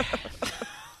picture,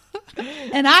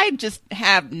 and I just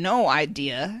have no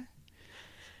idea.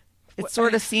 It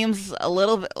sort of seems a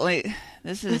little bit like,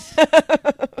 this is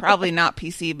probably not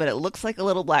PC, but it looks like a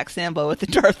little black Sambo with a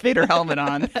Darth Vader helmet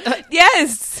on.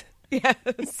 Yes.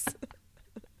 Yes.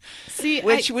 See,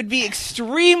 Which would be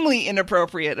extremely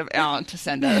inappropriate of Alan to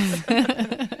send us.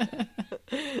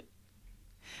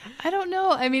 I don't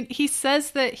know. I mean, he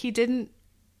says that he didn't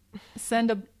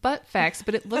send a butt fax,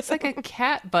 but it looks like a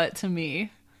cat butt to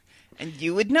me. And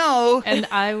you would know. And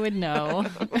I would know.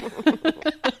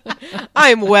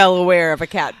 I'm well aware of a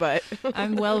cat butt.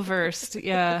 I'm well versed.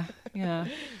 Yeah. Yeah.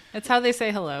 That's how they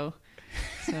say hello.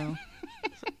 So.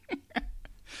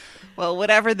 Well,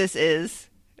 whatever this is,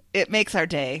 it makes our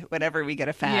day whenever we get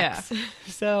a fax. Yeah.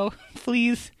 So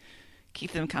please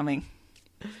keep them coming.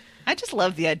 I just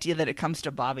love the idea that it comes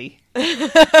to Bobby.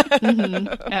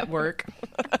 Mm-hmm. At work.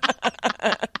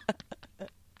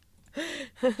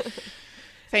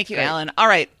 Thank you, Great. Alan. All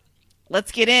right,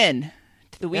 let's get in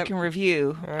to the week Yep. in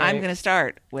review. All I'm right. going to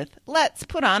start with Let's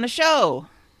Put on a Show.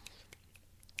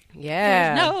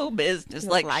 Yeah. There's no business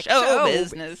like Like show show.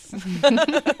 business.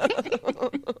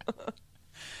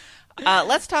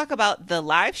 Let's talk about the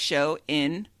live show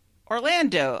in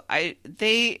Orlando.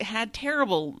 They had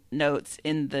terrible notes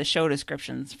in the show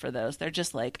descriptions for those. They're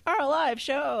just like, our live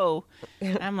show.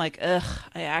 And I'm like, ugh,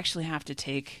 I actually have to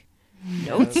take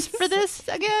notes for this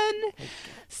again.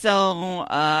 So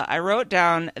I wrote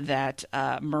down that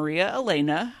Maria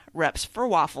Elena reps for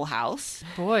Waffle House.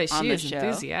 Boy, on she the is show.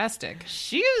 enthusiastic.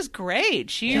 She was great.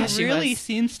 She Yeah, she really was.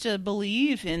 seems to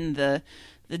believe in the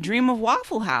dream of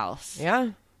Waffle House.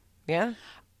 Yeah. Yeah.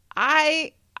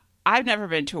 I've never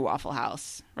been to a Waffle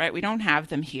House, right? We don't have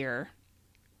them here.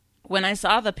 When I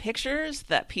saw the pictures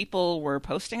that people were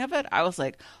posting of it, I was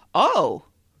like, oh,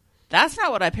 that's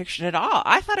not what I pictured at all.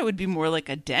 I thought it would be more like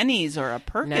a Denny's or a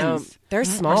Perkins. No, they're Or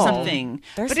small. something.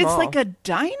 They're but small. it's like a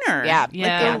diner. Yeah.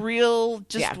 Yeah. Like a real,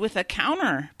 just Yeah. with a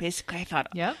counter. Basically, I thought,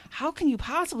 Yep. how can you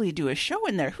possibly do a show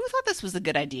in there? Who thought this was a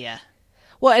good idea?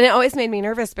 Well, and it always made me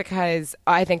nervous because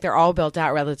I think they're all built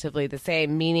out relatively the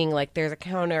same, meaning like there's a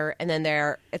counter and then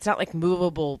it's not like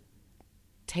movable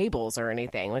tables or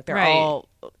anything. Like they're Right. all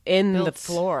in the Built.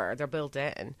 floor. They're built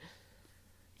in.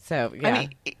 So, yeah. I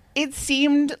mean, it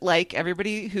seemed like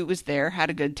everybody who was there had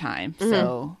a good time.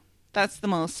 So that's the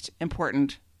most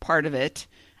important part of it,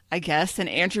 I guess. And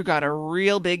Andrew got a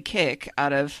real big kick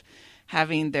out of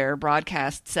having their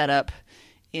broadcast set up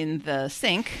in the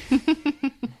sink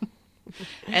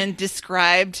and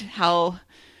described how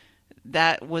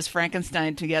that was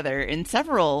Frankenstein together in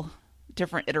several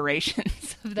different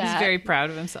iterations of that. He's very proud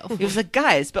of himself. He was like,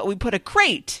 guys, but we put a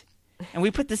crate and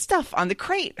we put the stuff on the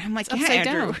crate. I'm like, It's yeah, upside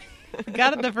Andrew. down.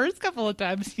 Got it the first couple of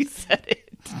times you said it.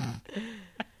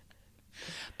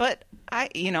 But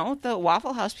the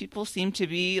Waffle House people seem to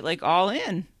be like all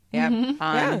in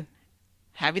on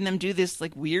having them do this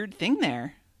like weird thing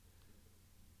there.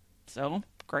 So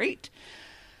great.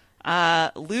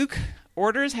 Luke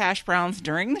orders hash browns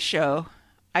during the show.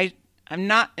 I'm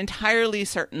not entirely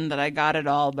certain that I got it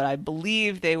all, but I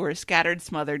believe they were scattered,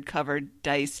 smothered, covered,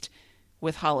 diced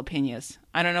with jalapenos.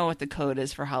 I don't know what the code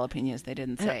is for jalapenos. They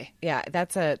didn't say. Yeah,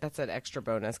 that's an extra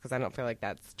bonus because I don't feel like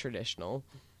that's traditional.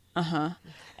 And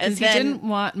he didn't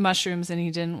want mushrooms and he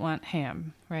didn't want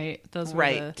ham, right? Those were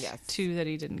the Yes. two that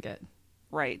he didn't get.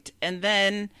 Right. And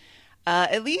then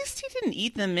at least he didn't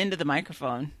eat them into the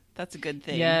microphone. That's a good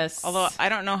thing. Yes. Although I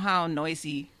don't know how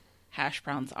noisy hash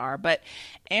browns are. But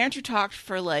Andrew talked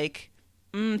for like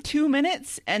 2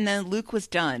 minutes and then Luke was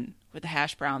done with the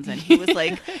hash browns. And he was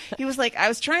like, I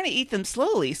was trying to eat them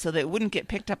slowly so that it wouldn't get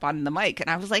picked up on the mic. And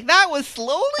I was like, that was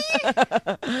slowly?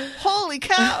 Holy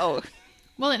cow.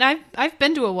 Well, and I've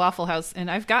been to a Waffle House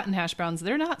and I've gotten hash browns.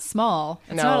 They're not small.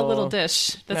 It's not a little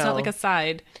dish. That's not like a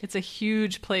side. It's a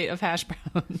huge plate of hash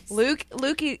browns. Luke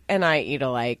and I eat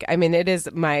alike. I mean, it is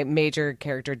my major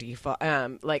character default.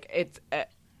 It's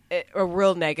a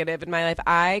real negative in my life.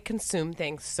 I consume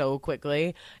things so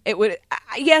quickly.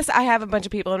 Yes, I have a bunch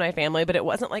of people in my family, but it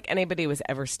wasn't like anybody was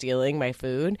ever stealing my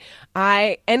food.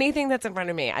 Anything that's in front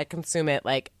of me, I consume it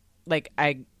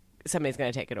somebody's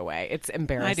going to take it away. It's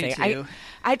embarrassing. I do too.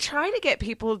 I try to get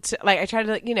people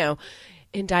to,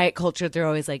 in diet culture, they're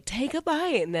always like, take a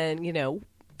bite and then,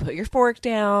 put your fork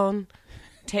down,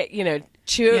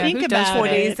 chew Think about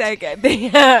 20 it. seconds.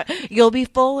 Yeah, you'll be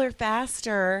fuller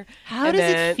faster. How does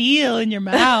it feel in your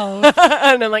mouth?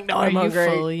 And I'm like, no, Are I'm you hungry.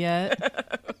 full yet?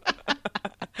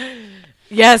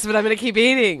 Yes, but I'm going to keep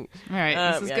eating. All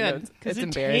right, this is good. It's it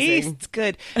embarrassing. tastes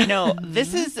good. No,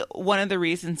 this is one of the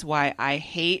reasons why I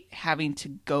hate having to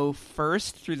go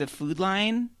first through the food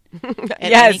line at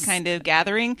any kind of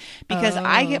gathering, because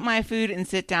I get my food and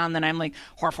sit down, then I'm like,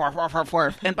 horf, horf, horf, horf,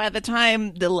 horf. And by the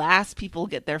time the last people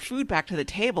get their food back to the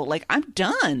table, like, I'm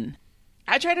done.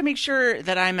 I try to make sure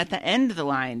that I'm at the end of the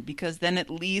line, because then at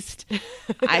least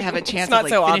I have a chance of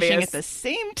finishing obvious. at the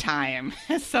same time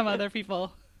as some other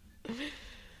people.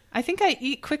 I think I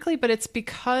eat quickly, but it's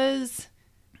because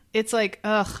it's like,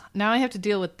 ugh, now I have to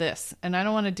deal with this. And I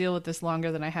don't want to deal with this longer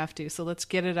than I have to. So let's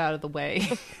get it out of the way.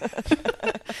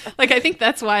 I think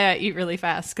that's why I eat really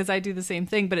fast, because I do the same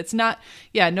thing. But it's not,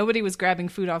 nobody was grabbing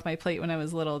food off my plate when I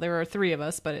was little. There were 3 of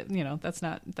us, but that's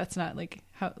not like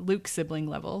how Luke's sibling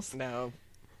levels. No.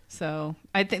 So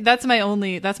I think that's my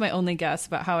only guess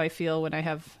about how I feel when I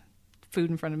have food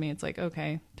in front of me. It's like,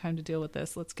 okay, time to deal with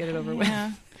this. Let's get it over with.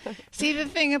 See, the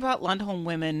thing about Lundholm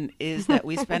women is that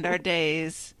we spend our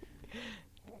days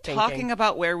talking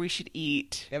about where we should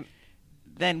eat,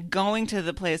 then going to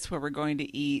the place where we're going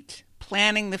to eat,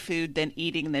 planning the food, then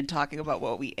eating, then talking about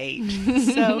what we ate.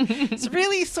 So it's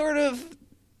really sort of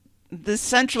the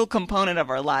central component of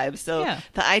our lives. So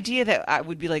the idea that I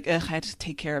would be like, ugh, I have to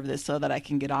take care of this so that I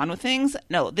can get on with things.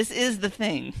 No, this is the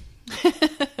thing.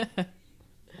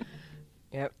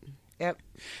 Yep.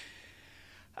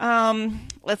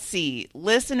 Let's see.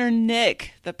 Listener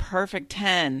Nick, the perfect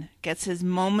 10, gets his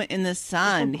moment in the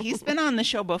sun. He's been on the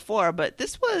show before, but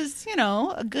this was,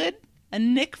 a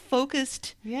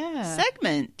Nick-focused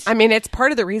segment. I mean, it's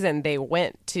part of the reason they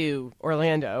went to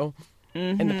Orlando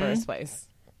in the first place.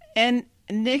 And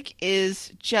Nick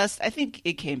is just, I think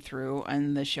it came through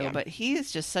on the show, but he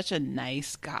is just such a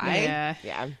nice guy.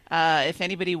 Yeah. If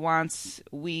anybody wants,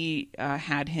 we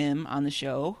had him on the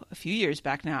show a few years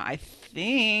back now. I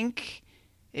think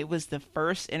it was the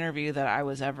first interview that I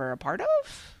was ever a part of.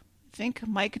 I think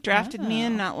Mike drafted me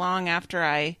in not long after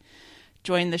I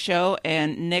joined the show,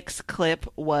 and Nick's clip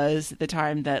was the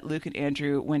time that Luke and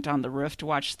Andrew went on the roof to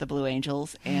watch the Blue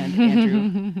Angels, and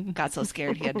Andrew got so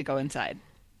scared he had to go inside.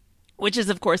 Which is,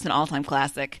 of course, an all-time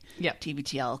classic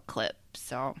TBTL clip.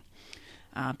 So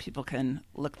people can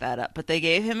look that up. But they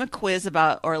gave him a quiz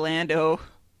about Orlando,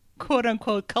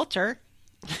 quote-unquote, culture,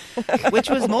 which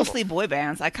was mostly boy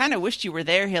bands. I kind of wished you were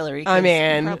there, Hillary. I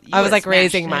mean, I was like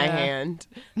raising my it. hand.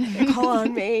 Call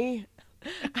on me.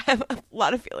 I have a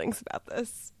lot of feelings about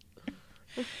this.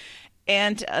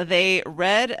 And they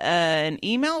read an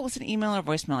email. Was it an email or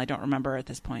voicemail? I don't remember at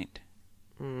this point.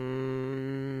 I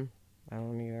don't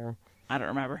either. I don't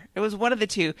remember. It was one of the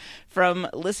two from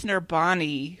listener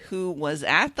Bonnie, who was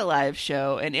at the live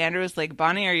show, and Andrew was like,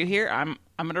 "Bonnie, are you here? I'm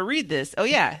going to read this." Oh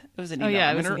yeah, it was an email.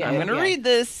 I'm going to read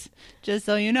this, just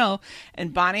so you know.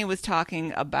 And Bonnie was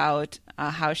talking about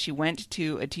how she went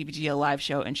to a TBTL live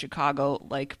show in Chicago,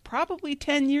 like probably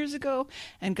 10 years ago,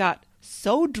 and got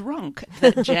so drunk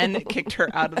that Jen kicked her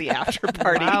out of the after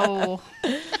party. Wow.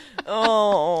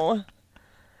 Oh,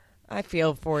 I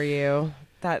feel for you.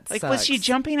 That Like, sucks. was she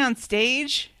jumping on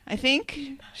stage? I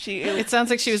think It sounds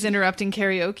like she was interrupting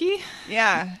karaoke.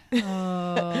 Yeah.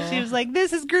 Oh, She was like,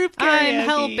 "This is group karaoke." I'm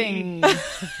helping.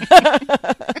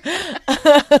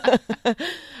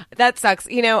 That sucks.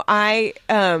 I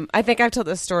think I've told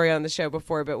this story on the show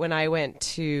before, but when I went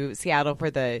to Seattle for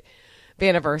the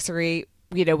anniversary,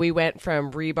 we went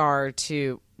from Rebar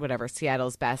to whatever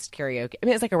Seattle's best karaoke. I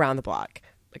mean, it's like around the block,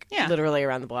 literally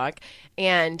around the block.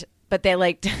 But they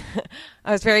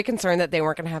I was very concerned that they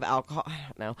weren't going to have alcohol. I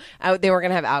don't know. They weren't going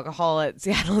to have alcohol at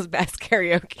Seattle's best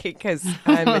karaoke because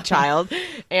I'm a child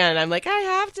and I'm like, I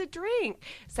have to drink.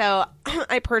 So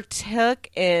I partook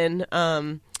in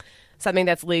something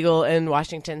that's legal in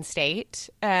Washington State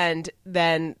and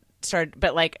then started,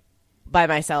 but by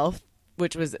myself,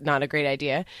 which was not a great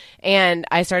idea. And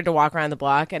I started to walk around the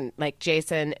block and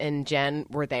Jason and Jen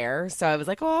were there. So I was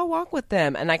like, oh, I'll walk with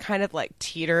them. And I kind of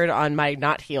teetered on my,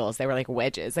 not heels. They were like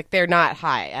wedges. They're not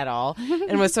high at all.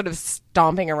 And was sort of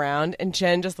stomping around. And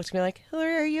Jen just looked at me like,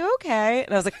 Hillary, are you okay?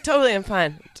 And I was like, totally, I'm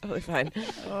fine. Totally fine.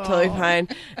 Totally fine.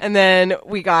 And then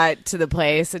we got to the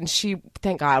place and she,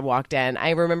 thank God, walked in.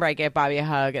 I remember I gave Bobby a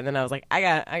hug and then I was like, I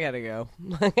gotta go.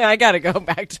 I gotta go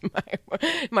back to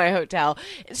my hotel.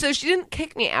 So she didn't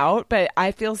kick me out, but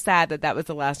I feel sad that was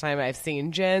the last time I've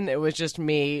seen Jen. It was just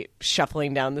me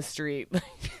shuffling down the street,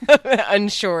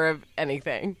 unsure of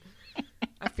anything.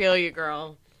 I feel you,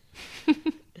 girl. I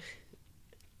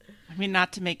mean,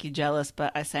 not to make you jealous,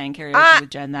 but I sang karaoke with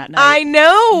Jen that night. I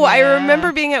know. Yeah. I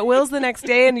remember being at Will's the next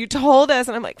day and you told us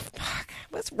and I'm like, fuck,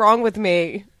 what's wrong with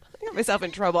me? I got myself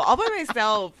in trouble all by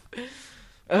myself.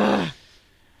 Ugh.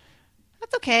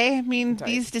 That's okay. I mean,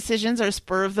 these decisions are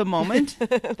spur of the moment.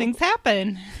 Things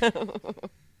happen.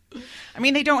 I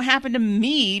mean, they don't happen to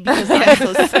me because I'm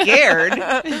so scared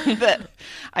that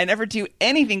I never do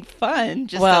anything fun,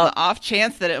 just on the off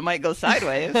chance that it might go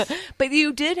sideways. But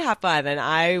you did have fun, and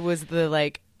I was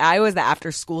the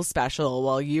after school special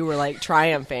while you were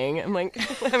triumphing. I'm like,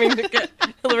 having to get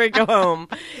Hillary, go home,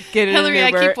 get in Hillary,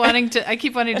 an Uber. I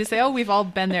keep wanting to say, oh, we've all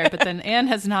been there, but then Anne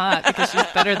has not because she's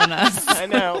better than us. I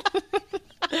know.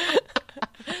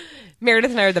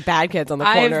 Meredith and I are the bad kids on the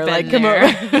corner. Come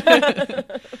over.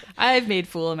 I've made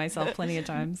fool of myself plenty of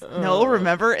times. No,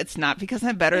 remember, it's not because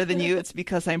I'm better than you. It's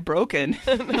because I'm broken.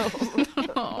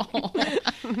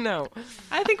 No.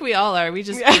 I think we all are. We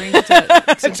just drink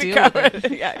to deal with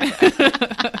it.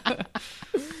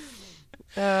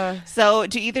 Yeah. So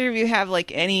do either of you have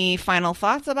any final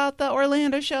thoughts about the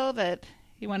Orlando show that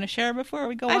you want to share before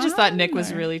we go on? I just thought Nick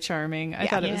was really charming. I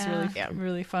thought it was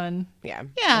really fun. Yeah.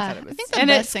 Yeah. I think the And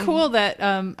best it's thing- cool that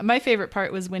my favorite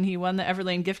part was when he won the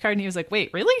Everlane gift card and he was like,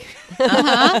 wait, really? Yeah,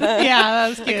 that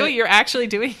was cute. Like, oh, you're actually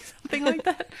doing something like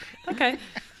that? Okay.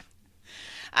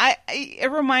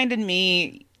 It reminded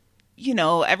me,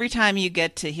 every time you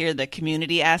get to hear the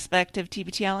community aspect of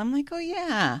TBTL, I'm like, oh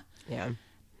yeah. Yeah.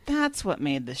 That's what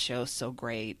made the show so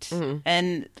great. Mm-hmm.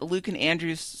 And Luke and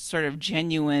Andrew's sort of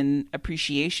genuine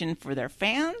appreciation for their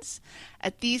fans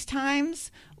at these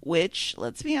times, which,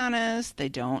 let's be honest, they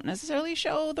don't necessarily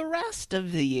show the rest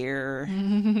of the year.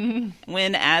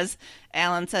 When, as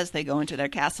Alan says, they go into their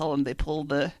castle and they pull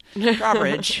the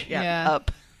drawbridge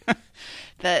up.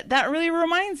 That really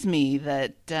reminds me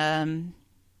that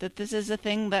that this is a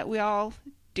thing that we all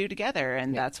do together,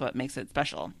 and that's what makes it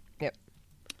special. Yep.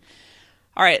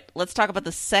 All right, let's talk about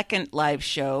the second live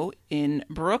show in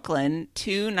Brooklyn.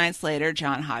 2 nights later,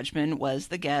 John Hodgman was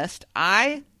the guest.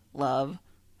 I love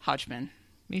Hodgman.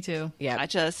 Me too. Yeah. I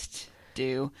just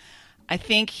do. I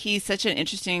think he's such an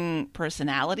interesting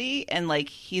personality, and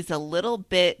he's a little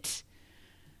bit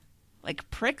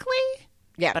prickly.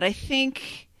 Yeah. But I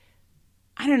think,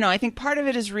 I don't know, I think part of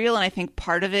it is real, and I think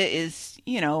part of it is,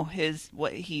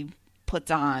 what he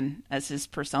puts on as his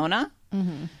persona.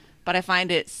 Mm-hmm. But I find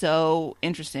it so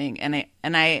interesting, and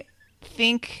I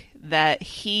think that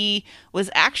he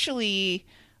was actually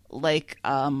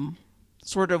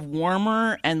sort of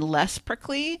warmer and less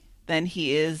prickly than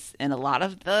he is in a lot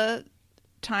of the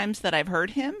times that I've heard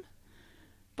him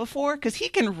before, because he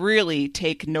can really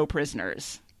take no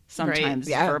prisoners sometimes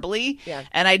verbally. Yeah.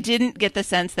 And I didn't get the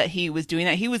sense that he was doing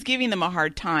that. He was giving them a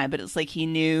hard time, but it's like he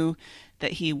knew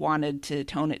that he wanted to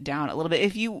tone it down a little bit.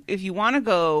 If you want to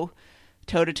go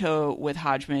toe-to-toe with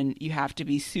Hodgman, you have to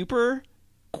be super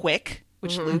quick,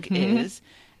 which Luke is,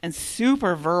 and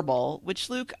super verbal, which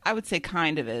Luke, I would say,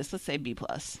 kind of is. Let's say B+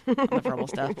 on the verbal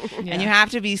stuff. Yeah. And you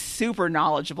have to be super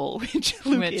knowledgeable, which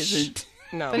Luke isn't.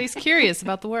 No. But he's curious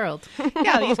about the world.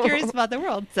 Yeah, he's curious about the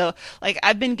world. So,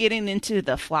 I've been getting into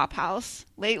the Flophouse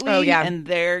lately. Oh, yeah. And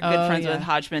they're good friends yeah. with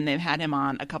Hodgman. They've had him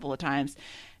on a couple of times.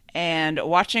 And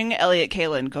watching Elliott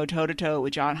Kalan go toe-to-toe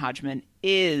with John Hodgman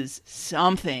is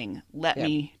something, let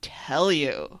me tell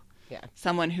you. Yeah.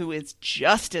 Someone who is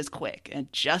just as quick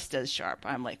and just as sharp.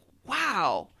 I'm like,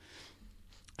 wow.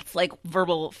 It's like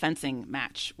verbal fencing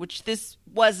match, which this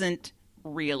wasn't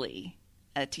really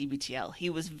at TBTL. He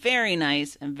was very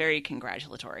nice and very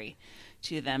congratulatory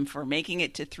to them for making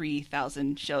it to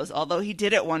 3,000 shows, although he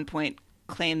did at one point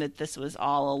claim that this was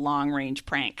all a long-range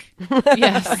prank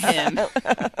Yes. for him.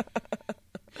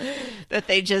 That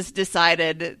they just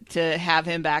decided to have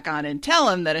him back on and tell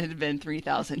him that it had been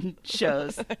 3,000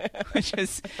 shows,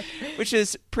 which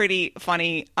is pretty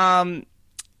funny.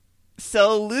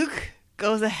 So Luke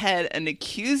goes ahead and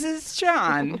accuses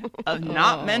John of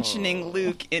not mentioning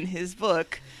Luke in his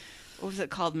book. What was it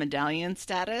called? Medallion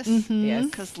status? Yes.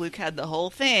 Because Luke had the whole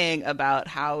thing about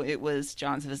how it was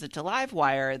John's visit to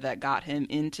Livewire that got him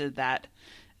into that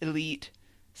elite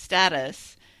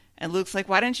status. And Luke's like,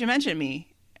 why didn't you mention me?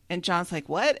 And John's like,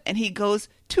 what? And he goes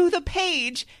to the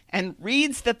page and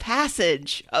reads the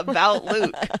passage about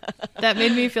Luke. That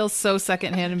made me feel so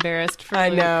secondhand embarrassed for I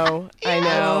Luke. know. I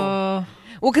know. Oh,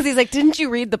 Well, because he's like, didn't you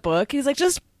read the book? He's like,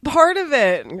 just part of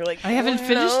it. And you're like, I haven't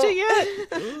finished it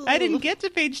yet. I didn't get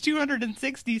to page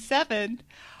 267.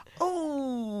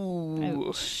 Oh.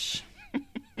 Ouch.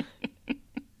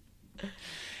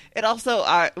 It also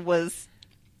was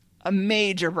a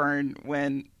major burn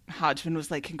when Hodgman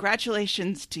was like,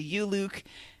 congratulations to you, Luke,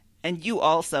 and you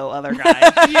also, other guy.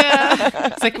 Yeah.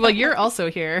 It's like, well, you're also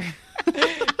here.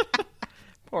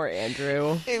 Poor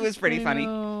Andrew. It was pretty funny.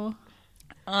 Oh.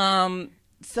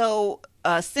 So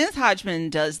since Hodgman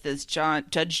does this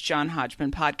Judge John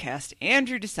Hodgman podcast,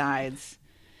 Andrew decides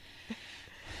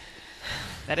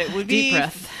that it would Deep be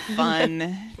breath.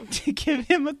 fun to give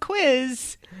him a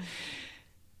quiz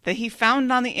that he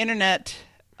found on the internet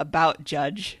about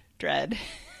Judge Dredd.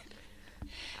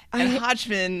 And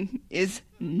Hodgman is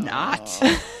not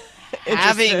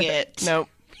having it. Nope.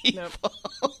 People.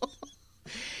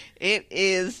 It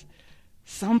is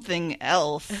something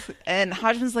else. And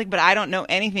Hodgman's like, but I don't know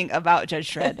anything about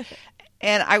Judge Dredd.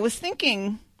 And I was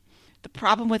thinking the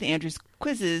problem with Andrew's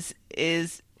quizzes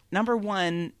is, number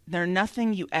one, they're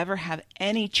nothing you ever have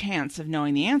any chance of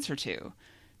knowing the answer to.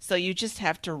 So you just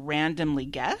have to randomly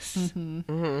guess. Mm-hmm.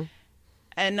 Mm-hmm.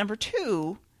 And number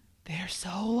two, they're so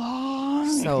long.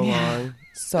 So Yeah. long.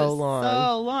 So long.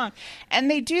 So long.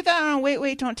 And they do that on Wait,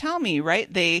 Wait, Don't Tell Me,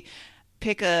 right? They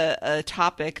pick a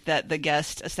topic that the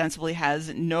guest ostensibly has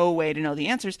no way to know the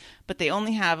answers, but they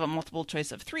only have a multiple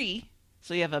choice of 3,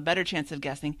 so you have a better chance of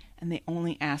guessing, and they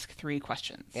only ask 3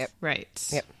 questions. Yep. Right.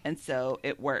 Yep. And so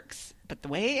it works. But the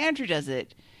way Andrew does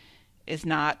it is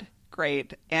not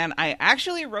great. And I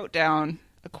actually wrote down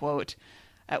a quote.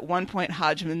 At one point,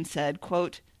 Hodgman said,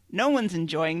 quote, "No one's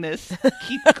enjoying this.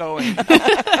 Keep going."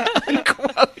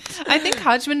 Unquote. I think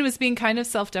Hodgman was being kind of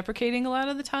self-deprecating a lot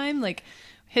of the time. Like,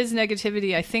 his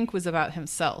negativity, I think, was about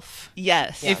himself.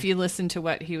 Yes. If you listen to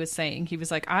what he was saying, he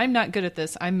was like, I'm not good at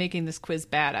this. I'm making this quiz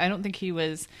bad. I don't think he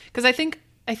was, because I think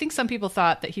some people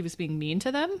thought that he was being mean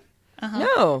to them.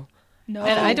 No. No.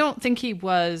 And I don't think he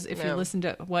was, if you No. listen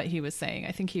to what he was saying.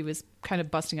 I think he was kind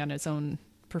of busting on his own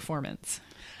performance.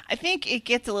 I think it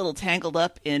gets a little tangled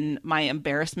up in my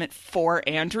embarrassment for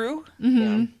Andrew,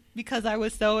 because I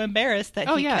was so embarrassed that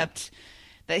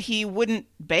he wouldn't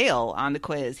bail on the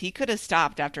quiz. He could have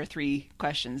stopped after 3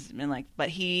 questions and been like, but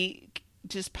he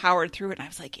just powered through it. And I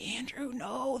was like, Andrew,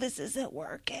 no, this isn't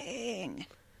working.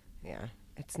 Yeah.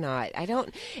 It's not.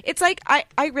 It's like, I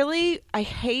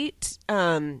hate,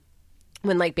 when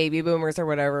like baby boomers or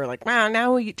whatever, like, wow,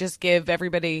 now we just give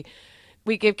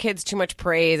kids too much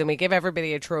praise and we give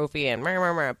everybody a trophy and rah,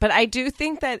 rah, rah. But I do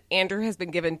think that Andrew has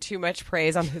been given too much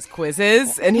praise on his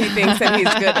quizzes and he thinks that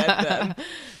he's good at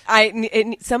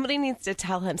them. Somebody needs to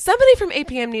tell him. Somebody from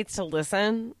APM needs to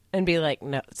listen and be like,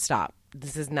 no, stop.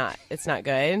 It's not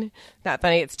good. Not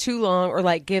funny. It's too long. Or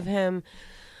like give him,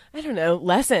 I don't know,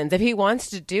 lessons. If he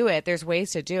wants to do it, there's ways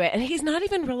to do it. And he's not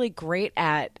even really great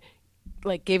at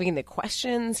like giving the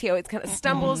questions. He always kind of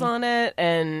stumbles on it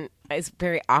and is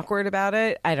very awkward about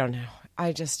it. I don't know.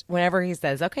 I just, whenever he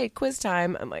says, okay, quiz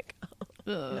time, I'm like,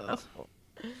 no.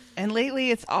 And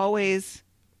lately it's always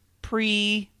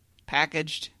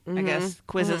pre-packaged, I guess,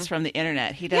 quizzes from the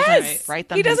internet. He doesn't write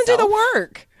them He doesn't himself. do the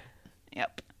work.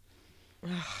 Yep.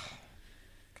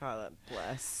 God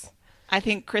bless. I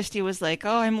think Christy was like,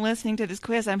 oh, I'm listening to this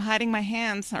quiz. I'm hiding my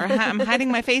hands, or I'm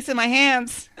hiding my face in my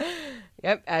hands.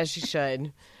 Yep, as she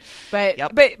should. But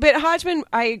Yep. but Hodgman,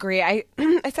 I agree. I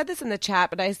said this in the chat,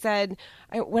 but I said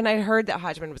when I heard that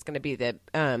Hodgman was going to be the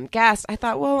guest, I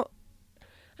thought, well,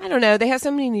 I don't know. They have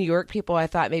so many New York people. I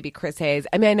thought maybe Chris Hayes.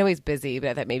 I mean, I know he's busy, but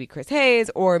I thought maybe Chris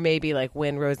Hayes or maybe like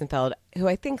Wynn Rosenfeld, who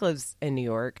I think lives in New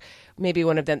York. Maybe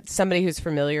one of them, somebody who's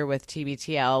familiar with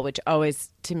TBTL, which always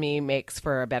to me makes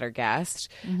for a better guest.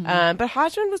 But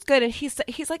Hodgman was good, and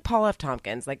he's like Paul F.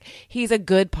 Tompkins. Like he's a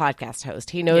good podcast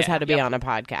host. He knows how to be on a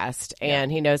podcast,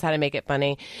 and he knows how to make it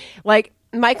funny. Like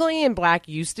Michael Ian Black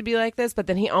used to be like this, but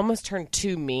then he almost turned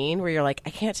too mean, where you're like, I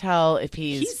can't tell if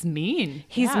He's mean.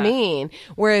 He's mean.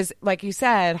 Whereas, like you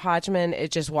said, Hodgman, it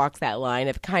just walks that line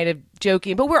of kind of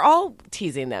joking, but we're all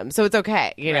teasing them, so it's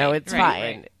okay. You know, it's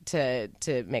fine to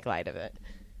make light of it.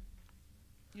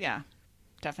 Yeah,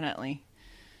 definitely.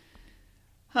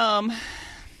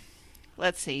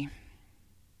 Let's see.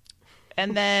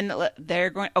 And then they're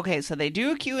going, okay, so they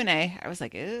do a Q&A. I was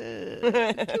like, Q&A.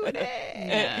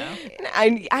 Yeah.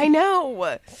 I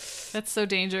know. That's so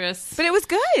dangerous. But it was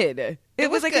good. It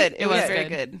was like good. It was very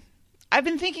good. I've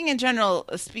been thinking in general,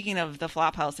 speaking of the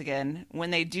Flophouse again,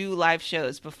 when they do live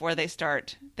shows before they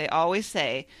start, they always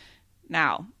say,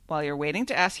 now, while you're waiting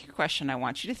to ask your question, I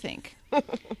want you to think.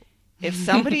 If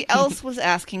somebody else was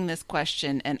asking this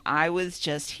question and I was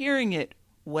just hearing it,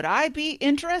 would I be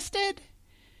interested?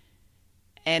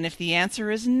 And if the answer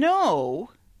is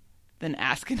no, then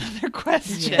ask another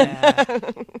question. Yeah.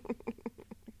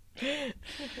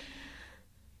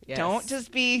 Yes. Don't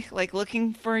just be like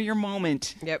looking for your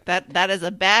moment. Yep. That is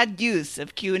a bad use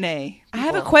of Q&A. I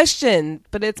have a question,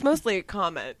 but it's mostly a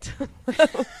comment.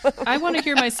 I want to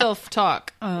hear myself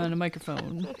talk on a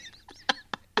microphone.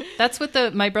 That's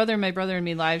what my brother and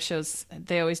me live shows,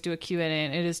 they always do a Q&A,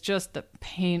 and it is just the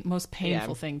most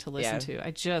painful thing to listen to.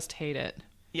 I just hate it.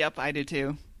 Yep, I do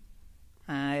too.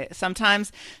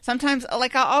 Sometimes,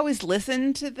 like I'll always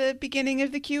listen to the beginning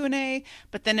of the Q&A,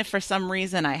 but then if for some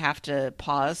reason I have to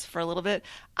pause for a little bit,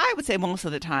 I would say most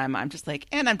of the time I'm just like,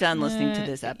 and I'm done listening to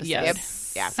this episode.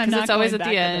 Yes. Yeah. Because it's always at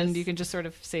the end. You can just sort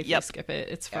of safely skip it.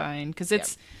 It's fine. Because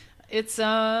it's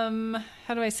how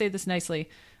do I say this nicely?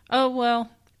 Oh, well,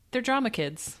 they're drama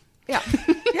kids. Yeah.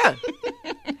 Yeah.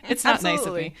 It's not nice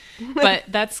of me, but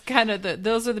that's kind of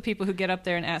those are the people who get up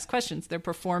there and ask questions. They're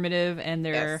performative and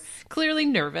they're clearly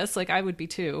nervous, like I would be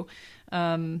too.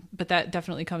 But that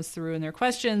definitely comes through in their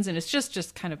questions, and it's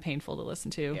just kind of painful to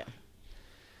listen to. Yeah.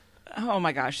 Oh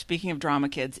my gosh, speaking of drama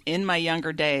kids, in my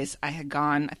younger days, I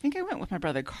think I went with my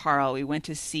brother Carl. We went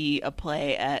to see a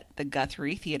play at the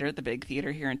Guthrie Theater, the big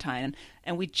theater here in Tynan,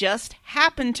 and we just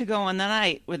happened to go on the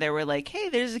night where they were like, hey,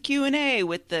 there's a Q&A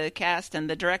with the cast and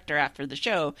the director after the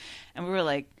show. And we were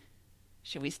like,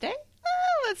 should we stay?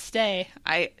 Oh, let's stay.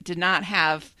 I did not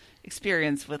have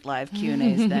experience with live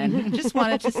Q&As then. Just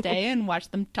wanted to stay and watch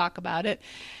them talk about it.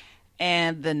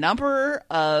 And the number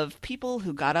of people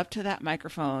who got up to that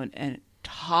microphone and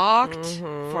talked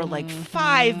for like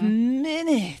 5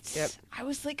 minutes. Yep. I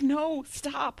was like, no,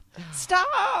 stop.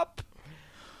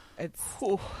 That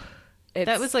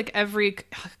was like every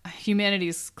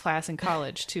humanities class in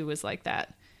college too was like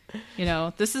that. You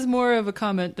know, this is more of a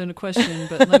comment than a question,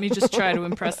 but let me just try to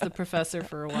impress the professor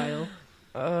for a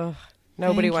while.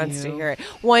 Nobody wants to hear it.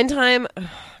 One time,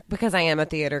 because I am a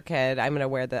theater kid, I'm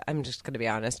just going to be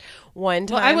honest. One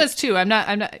time, well, I was too. I'm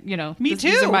not. You know, me too.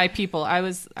 These are my people. I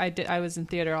was in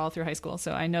theater all through high school,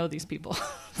 so I know these people.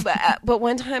 but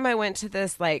one time I went to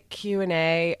this like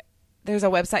Q&A. There's a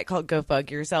website called Go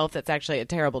Fug Yourself. That's actually a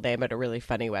terrible name, but a really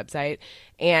funny website.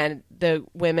 And the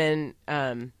women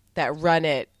that run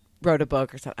it wrote a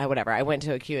book or something, whatever. I went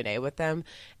to a Q&A with them,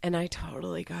 and I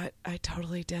totally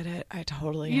did it. I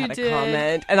totally had a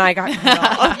comment, and I got cut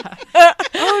off.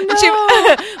 Oh no!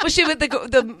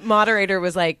 The moderator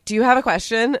was like, "Do you have a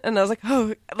question?" And I was like,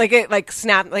 "Oh," like it like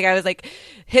snapped, like I was like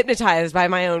hypnotized by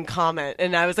my own comment,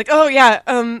 and I was like, "Oh yeah,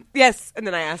 yes." And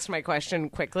then I asked my question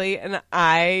quickly, and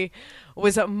I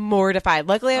was mortified.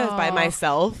 Luckily, I was by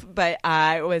myself, but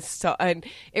I was so, and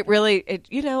it really,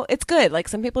 you know, it's good. Like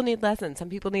some people need lessons. Some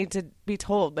people need to be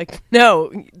told, like,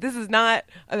 no, this is not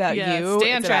about you.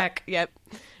 Stay on track. Yep.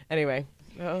 Anyway.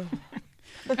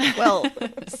 Well,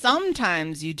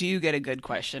 sometimes you do get a good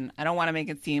question. I don't want to make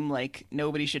it seem like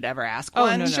nobody should ever ask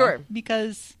one. No. Sure.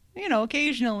 Because, you know,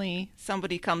 occasionally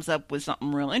somebody comes up with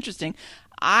something real interesting.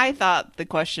 I thought the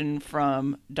question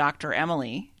from Dr.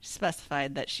 Emily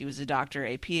specified that she was a doctor,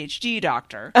 a PhD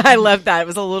doctor. I love that. It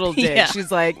was a little dig. Yeah.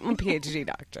 She's like, I'm a PhD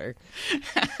doctor.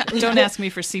 Don't ask me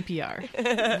for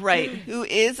CPR. Right. Who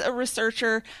is a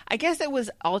researcher. I guess it was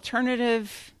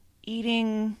alternative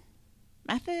eating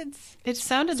methods. It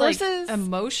sounded Sources? like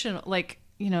emotional, like,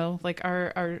 you know, like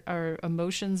our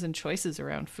emotions and choices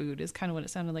around food is kind of what it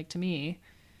sounded like to me.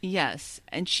 Yes.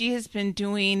 And she has been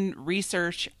doing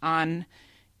research on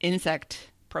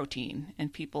insect protein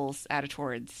and people's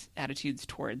attitudes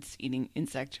towards eating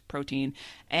insect protein.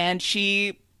 And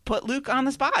she put Luke on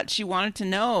the spot. She wanted to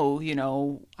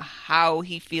know, how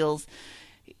he feels,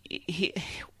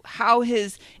 how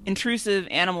his intrusive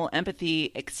animal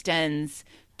empathy extends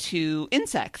to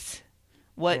insects.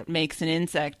 What makes an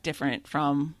insect different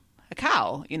from a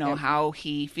cow, how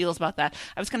he feels about that.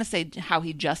 I was going to say how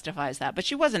he justifies that, but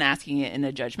she wasn't asking it in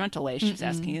a judgmental way. She was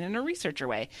asking it in a researcher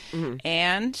way.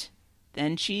 And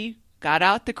then she got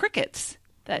out the crickets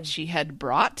that she had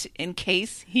brought in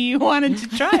case he wanted to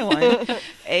try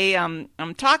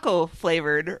one. Taco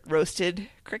flavored roasted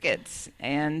crickets.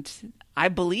 And I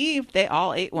believe they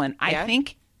all ate one. I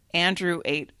think Andrew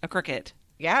ate a cricket.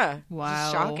 Yeah.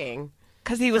 Wow. Shocking.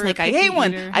 Because he was like, I ate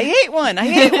one. I ate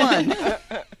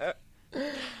one.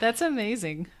 That's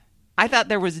amazing. I thought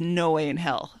there was no way in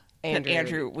hell that Andrew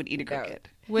Andrew would eat a cricket.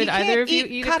 Would He either can't of you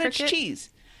eat a cottage cricket? cheese?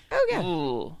 Oh, yeah.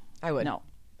 Ooh. I would. No.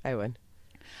 I would.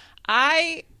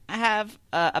 I have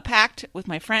a pact with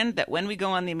my friend that when we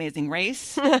go on The Amazing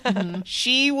Race,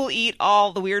 she will eat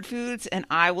all the weird foods and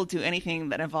I will do anything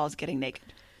that involves getting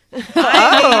naked.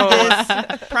 I made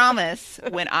this promise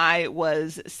when I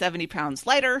was 70 pounds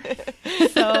lighter,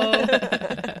 so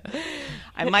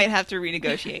I might have to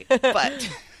renegotiate.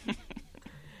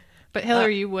 But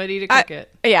Hillary, you would eat a cricket.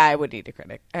 I would eat a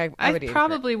cricket. I I would eat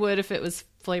probably would if it was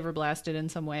flavor blasted in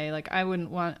some way. Like, I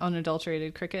wouldn't want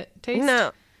unadulterated cricket taste.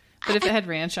 No. But if it had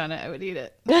ranch on it, I would eat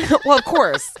it. Well, of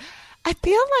course. I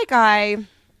feel like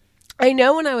I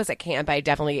know when I was at camp, I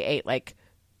definitely ate like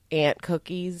ant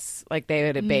cookies. Like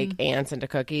they would bake ants into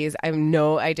cookies. I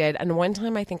know I did. And one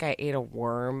time I think I ate a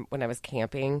worm when I was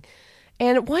camping.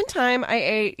 And one time I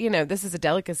ate, this is a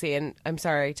delicacy, and I'm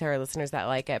sorry to our listeners that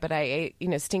like it, but I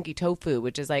ate, stinky tofu,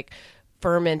 which is like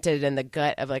fermented in the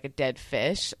gut of like a dead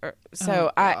fish.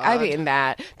 So I've eaten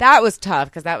that. That was tough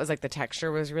because that was like the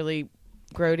texture was really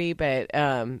grody, but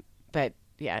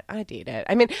yeah, I'd eat it.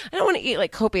 I mean, I don't want to eat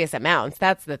like copious amounts.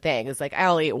 That's the thing. It's like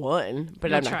I'll eat one,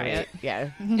 but I'm not try going to it. Yeah.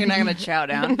 you're not going to chow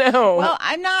down. No. Well,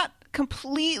 I'm not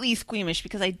completely squeamish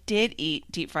because I did eat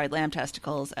deep fried lamb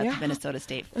testicles at the Minnesota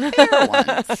State Fair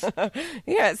once.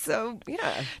 Yeah, so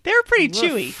yeah. They were pretty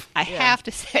chewy, I have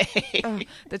to say.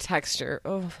 The texture.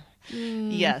 Oh.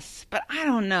 Yes, but I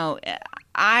don't know.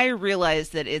 I realize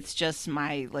that it's just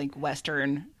my like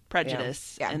Western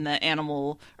prejudice, Yeah. and the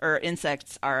animal or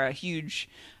insects are a huge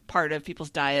part of people's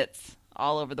diets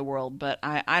all over the world. But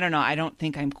I don't know. I don't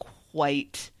think I'm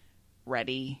quite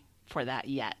ready for that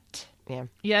yet. Yeah.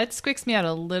 Yeah, it squeaks me out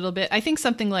a little bit. I think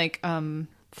something like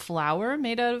flour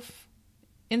made out of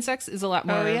insects is a lot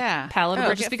more palatable,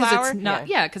 just cricket because flour? it's not.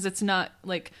 Yeah, because it's not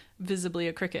like visibly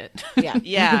a cricket. Yeah.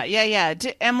 Yeah.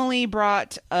 Emily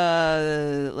brought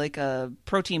like a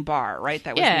protein bar, right?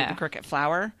 That was made of cricket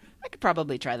flour. I could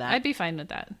probably try that. I'd be fine with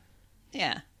that.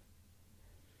 Yeah.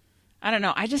 I don't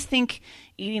know. I just think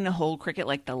eating a whole cricket,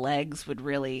 like the legs, would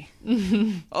really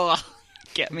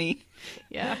get me.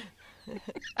 Yeah.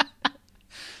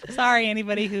 Sorry,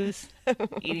 anybody who's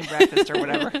eating breakfast or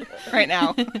whatever right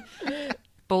now.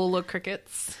 Bowl of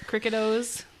crickets,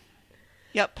 cricketos.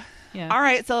 Yep. Yeah. All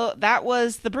right. So that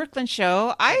was the Brooklyn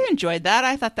show. I enjoyed that.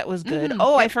 I thought that was good.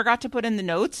 I forgot to put in the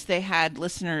notes. They had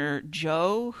listener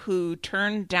Joe who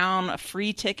turned down a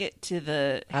free ticket to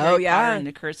the Harry Potter and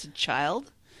the Cursed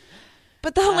Child.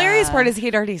 But the hilarious part is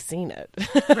he'd already seen it.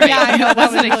 Right. Yeah, I know.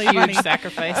 That was a huge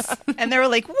sacrifice. And they were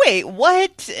like, wait,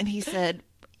 what? And he said,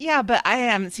 yeah, but I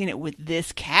haven't seen it with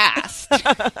this cast.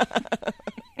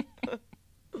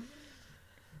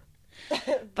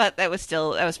 But that was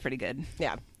pretty good.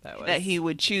 Yeah. That was. That he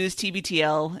would choose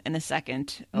TBTL in a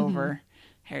second over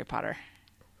Harry Potter.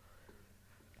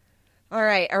 All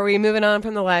right. Are we moving on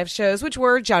from the live shows, which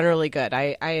were generally good?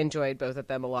 I enjoyed both of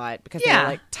them a lot because they were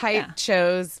like tight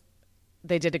shows.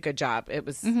 They did a good job. It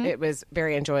was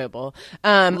very enjoyable.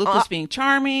 Luke was being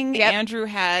charming. Yep. Andrew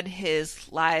had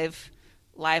his live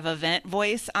event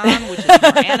voice on, which is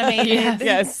more animated.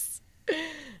 Yes.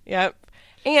 Yep.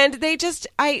 And they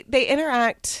they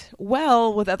interact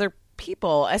well with other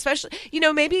people, especially,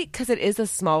 maybe because it is a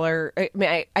smaller,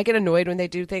 I get annoyed when they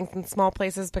do things in small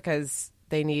places because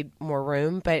they need more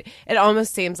room, but it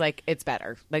almost seems like it's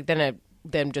better, like than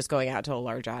them just going out to a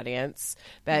large audience,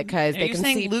 because they you can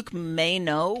saying see. Luke Luke may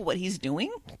know what he's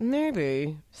doing?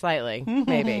 Maybe slightly,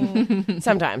 maybe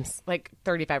sometimes, like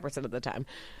 35% of the time.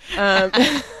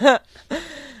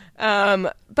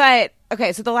 But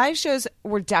okay, so the live shows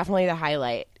were definitely the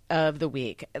highlight of the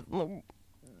week.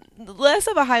 Less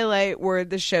of a highlight were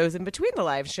the shows in between the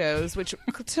live shows, which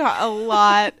a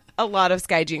lot of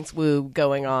Skijinks woo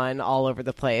going on all over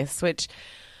the place, which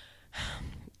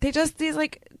these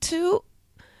like two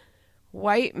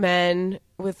white men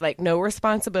with like no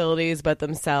responsibilities but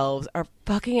themselves are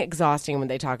fucking exhausting when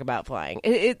they talk about flying.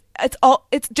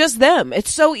 It's just them.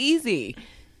 It's so easy.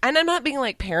 And I'm not being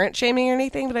like parent shaming or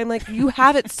anything, but I'm like, you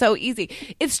have it so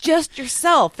easy. It's just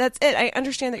yourself. That's it. I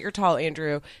understand that you're tall,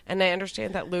 Andrew, and I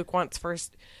understand that Luke wants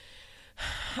first.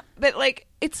 But like,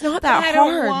 it's not that hard. I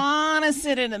don't want to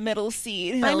sit in a middle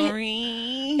seat, Hillary. I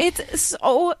mean, it's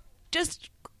so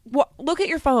just look at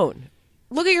your phone.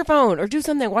 Look at your phone or do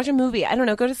something. Watch a movie. I don't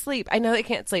know. Go to sleep. I know they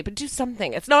can't sleep, but do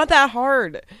something. It's not that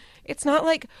hard. It's not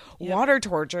like water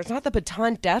torture. It's not the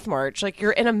Bataan Death March. Like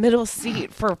you're in a middle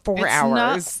seat for 4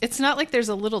 hours. It's not like there's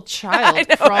a little child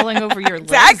crawling over your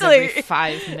legs every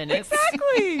 5 minutes.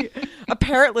 Exactly. A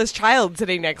parentless child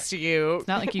sitting next to you. It's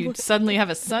not like you suddenly have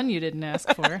a son you didn't ask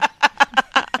for.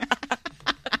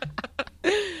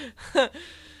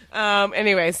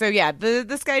 Anyway, so yeah, the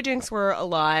Skyjinks were a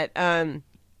lot.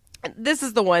 This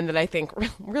is the one that I think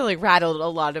really rattled a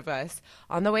lot of us.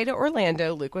 On the way to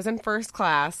Orlando, Luke was in first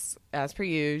class, as per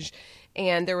usual,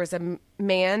 and there was a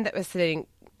man that was sitting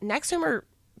next to him or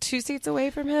 2 seats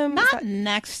away from him. Not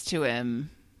next to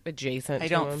him. Adjacent I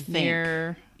to don't him.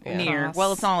 think. Near.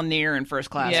 Well, it's all near in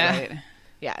first class, right?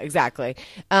 Yeah, exactly.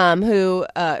 Who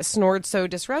snored so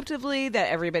disruptively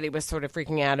that everybody was sort of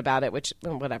freaking out about it, which,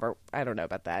 whatever, I don't know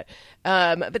about that.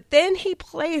 But then he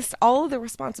placed all of the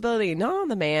responsibility, not on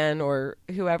the man or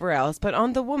whoever else, but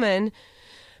on the woman,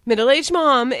 middle-aged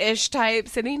mom-ish type,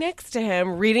 sitting next to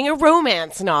him, reading a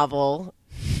romance novel.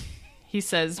 He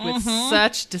says with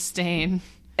such disdain.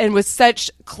 And with such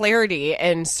clarity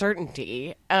and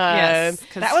certainty. Yes,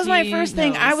 that was my first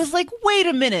thing. knows. I was like, wait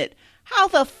a minute. How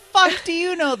the fuck do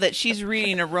you know that she's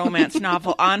reading a romance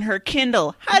novel on her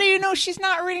Kindle? How do you know she's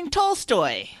not reading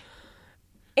Tolstoy?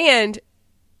 And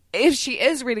if she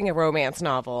is reading a romance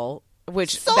novel,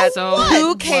 which what?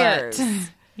 who cares?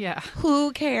 Yeah.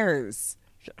 Who cares?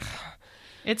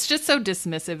 It's just so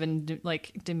dismissive and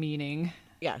like demeaning.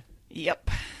 Yeah. Yep.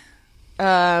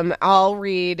 I'll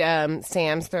read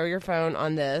Sam's Throw Your Phone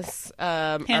on this.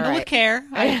 Handle with care.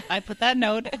 I put that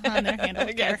note on there. Handle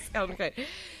with care. Okay.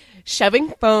 Shoving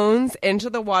phones into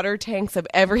the water tanks of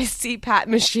every CPAP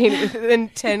machine within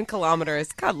 10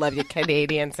 kilometers. God love you,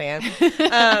 Canadian Sam.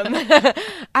 I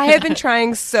have been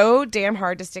trying so damn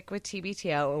hard to stick with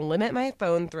TBTL and limit my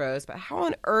phone throws, but how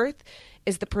on earth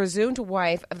is the presumed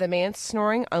wife of the man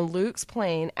snoring on Luke's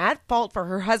plane at fault for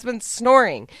her husband's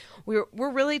snoring? We're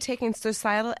really taking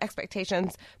societal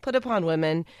expectations put upon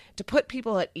women to put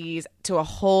people at ease to a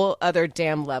whole other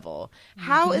damn level.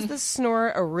 How is the snorer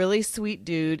a really sweet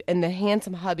dude and the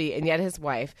handsome hubby, and yet his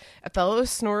wife, a fellow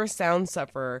snorer sound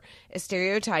sufferer, is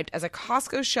stereotyped as a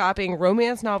Costco shopping,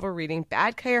 romance novel reading,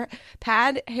 bad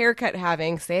haircut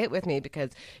having, say it with me because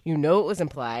you know it was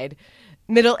implied,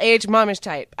 middle-aged momish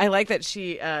type. I like that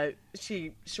she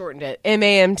shortened it.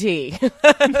 MAMT.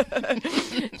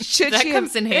 That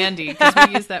comes in handy because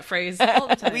we use that phrase all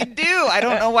the time. We do. I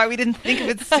don't know why we didn't think of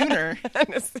it sooner.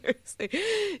 No, seriously.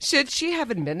 Should she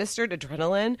have administered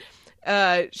adrenaline?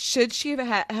 Should she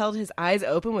have held his eyes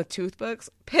open with toothpicks?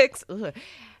 Ugh.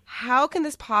 How can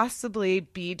this possibly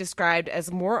be described as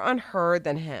more on her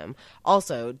than him?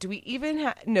 Also, do we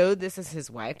even know this is his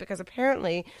wife? Because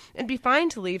apparently it'd be fine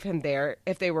to leave him there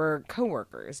if they were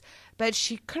coworkers. But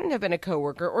she couldn't have been a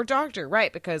coworker or doctor,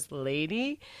 right? Because,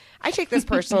 lady, I take this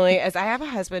personally as I have a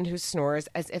husband who snores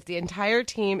as if the entire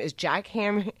team is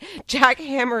jackhammering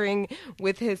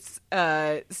with his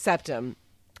septum.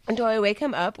 And do I wake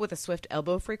him up with a swift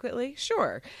elbow frequently?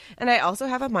 Sure. And I also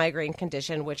have a migraine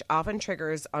condition which often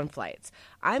triggers on flights.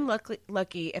 I'm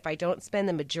lucky if I don't spend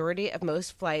the majority of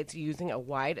most flights using a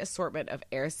wide assortment of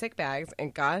air sick bags,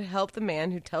 and God help the man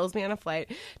who tells me on a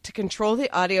flight to control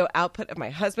the audio output of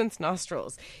my husband's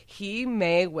nostrils. He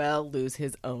may well lose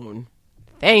his own.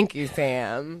 Thank you,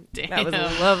 Sam. Damn. That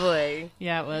was lovely.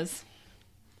 Yeah, it was.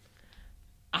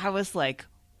 I was like,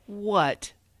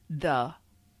 what the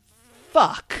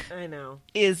fuck I know.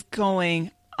 is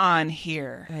going on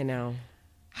here? I know.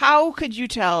 How could you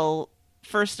tell,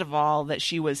 first of all, that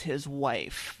she was his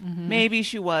wife? Mm-hmm. Maybe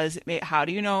she was. How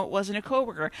do you know it wasn't a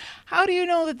coworker? How do you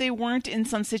know that they weren't in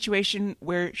some situation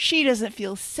where she doesn't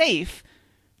feel safe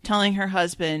telling her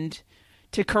husband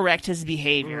to correct his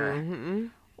behavior? Mm-hmm.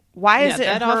 Why is it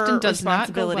that her often does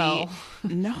not go responsibility?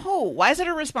 well. No. Why is it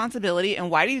a responsibility?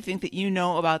 And why do you think that you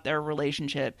know about their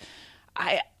relationship?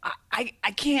 I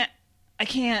can't.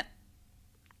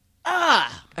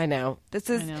 I know. This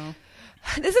is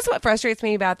what frustrates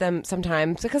me about them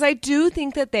sometimes, because I do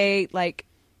think that they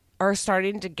are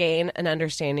starting to gain an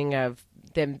understanding of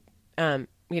them,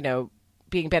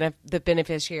 being the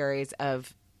beneficiaries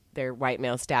of their white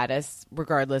male status,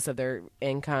 regardless of their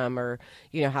income or,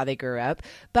 you know, how they grew up.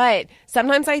 But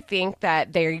sometimes I think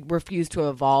that they refuse to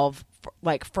evolve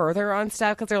like further on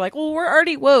stuff because they're like, well, we're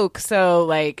already woke, so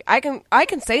like I can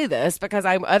say this because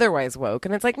I'm otherwise woke.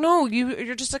 And it's like, no,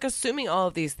 you're just like assuming all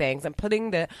of these things and putting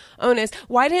the onus.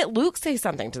 Why didn't Luke say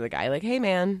something to the guy like, hey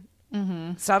man,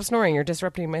 stop snoring, you're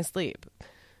disrupting my sleep?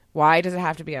 Why does it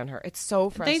have to be on her? It's so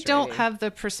frustrating. They don't have the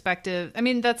perspective. I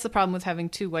mean, that's the problem with having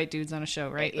two white dudes on a show,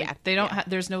 right? Yeah. Like, they don't.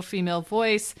 There's no female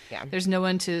voice. Yeah. There's no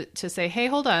one to say, hey,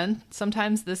 hold on.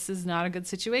 Sometimes this is not a good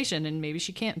situation, and maybe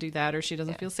she can't do that, or she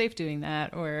doesn't feel safe doing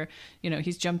that, or, you know,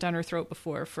 he's jumped on her throat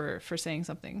before for saying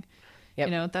something. Yep.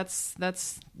 You know,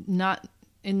 that's not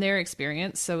in their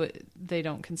experience, so they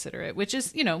don't consider it. Which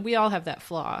is, you know, we all have that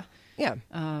flaw. Yeah.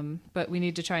 But we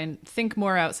need to try and think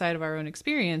more outside of our own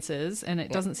experiences, and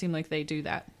it doesn't seem like they do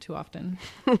that too often.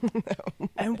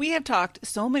 And we have talked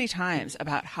so many times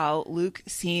about how Luke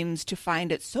seems to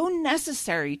find it so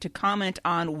necessary to comment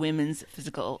on women's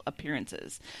physical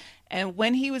appearances. And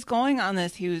when he was going on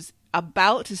this, he was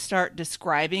about to start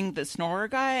describing the snorer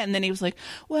guy, and then he was like,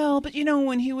 well, but you know,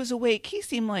 when he was awake, he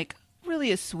seemed like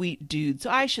really a sweet dude, so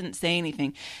I shouldn't say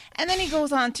anything. And then he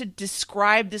goes on to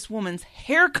describe this woman's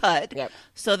haircut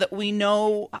so that we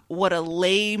know what a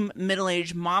lame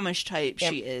middle-aged momish type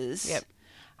she is.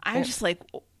 I'm just like,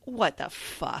 what the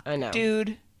fuck? I know,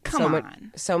 dude, come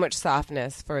on. So much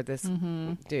softness for this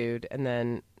dude, and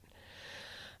then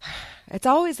it's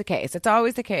always the case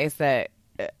that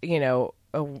you know,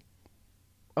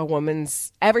 a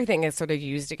woman's everything is sort of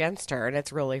used against her, and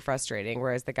it's really frustrating,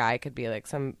 whereas the guy could be like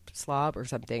some slob or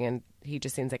something and he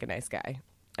just seems like a nice guy.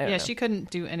 I don't know. She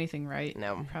couldn't do anything right.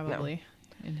 No, probably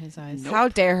in his eyes. How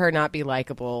dare her not be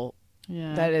likable?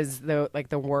 Yeah, that is the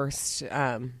worst.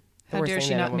 How dare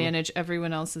she not manage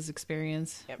everyone else's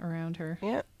experience around her?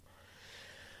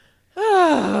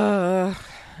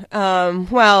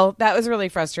 Well, that was really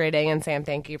frustrating, and Sam,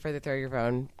 thank you for the throw your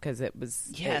phone, because it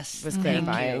was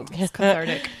clarifying. It's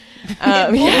cathartic.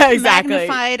 Exactly.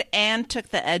 Magnified and took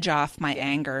the edge off my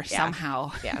anger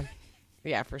somehow.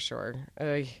 Yeah, for sure.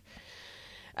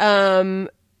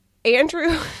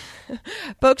 Andrew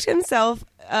booked himself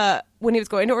when he was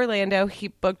going to Orlando. He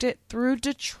booked it through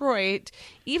Detroit,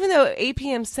 even though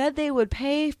APM said they would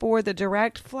pay for the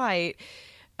direct flight.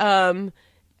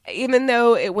 Even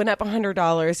though it went up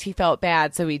 $100, he felt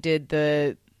bad, so he did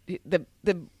the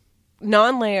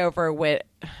non-layover with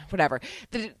whatever.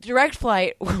 The direct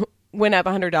flight went up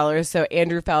 $100, so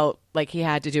Andrew felt like he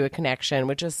had to do a connection,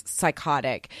 which is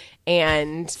psychotic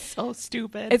and so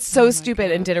stupid. It's so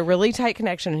stupid, and did a really tight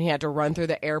connection, and he had to run through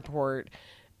the airport.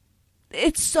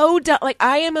 It's so dumb. Like,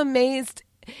 I am amazed.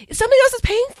 Somebody else is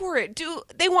paying for it.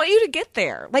 They want you to get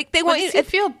there? Like, they want you.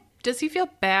 Does he feel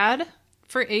bad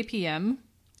for APM?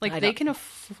 Like, they can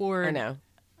afford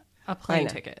a plane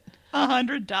ticket.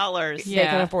 $100. They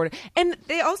can afford it. And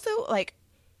they also, like,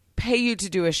 pay you to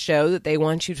do a show that they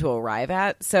want you to arrive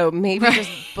at. So maybe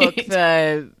just book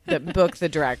book the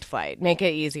direct flight. Make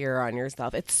it easier on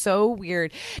yourself. It's so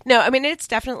weird. No, I mean, it's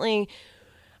definitely...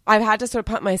 I've had to sort of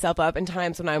pump myself up in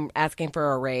times when I'm asking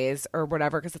for a raise or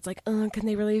whatever, because it's like, can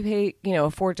they really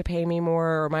afford to pay me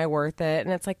more, or am I worth it?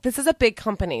 And it's like, this is a big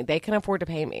company. They can afford to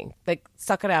pay me. Like,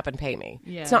 suck it up and pay me.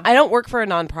 Yeah. It's not, I don't work for a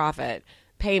nonprofit.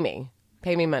 Pay me.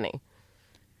 Pay me money.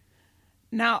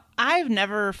 Now, I've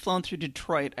never flown through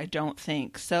Detroit, I don't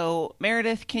think. So,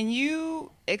 Meredith, can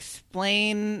you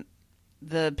explain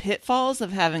the pitfalls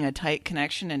of having a tight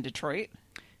connection in Detroit?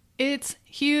 It's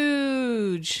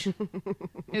huge.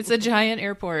 It's a giant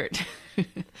airport.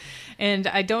 And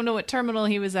I don't know what terminal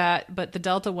he was at, but the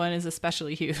Delta one is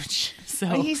especially huge. So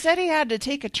he said he had to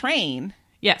take a train.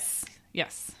 Yes. Yeah.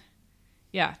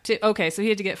 So he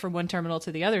had to get from one terminal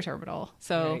to the other terminal.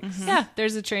 So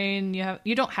there's a train.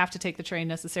 You don't have to take the train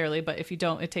necessarily, but if you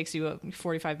don't, it takes you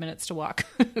 45 minutes to walk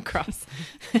across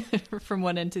from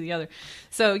one end to the other.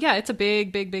 So yeah, it's a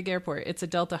big airport. It's a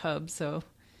Delta hub. So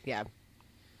yeah.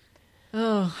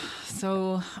 Oh,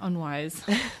 so unwise.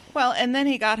 Well, and then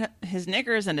he got his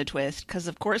knickers in a twist because,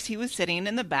 of course, he was sitting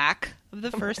in the back of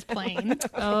the first plane.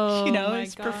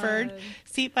 His preferred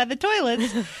seat by the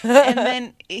toilets. And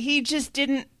then he just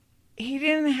didn't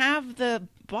have the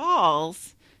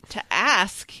balls to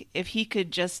ask if he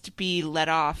could just be let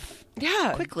off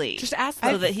quickly. Just ask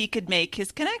so that he could make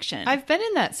his connection. I've been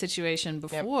in that situation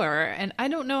before, and I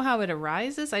don't know how it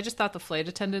arises. I just thought the flight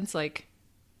attendants,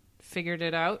 figured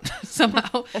it out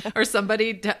somehow, or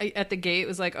somebody at the gate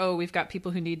was like, oh, we've got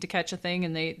people who need to catch a thing,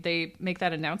 and they make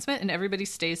that announcement, and everybody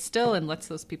stays still and lets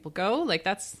those people go. Like,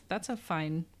 that's no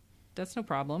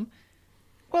problem.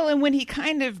 Well, and when he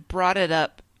kind of brought it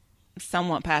up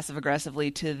somewhat passive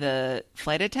aggressively to the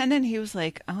flight attendant. He was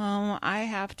like, I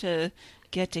have to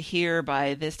get to here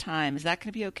by this time. Is that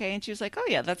going to be okay? And she was like, oh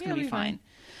yeah, that's going to be fine.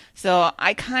 So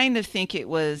I kind of think it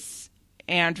was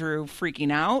Andrew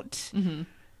freaking out. Mm-hmm.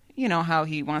 You know, how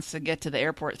he wants to get to the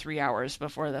airport 3 hours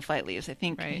before the flight leaves. I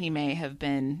think he may have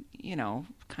been,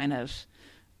 kind of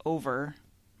over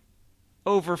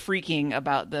freaking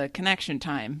about the connection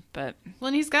time. But well,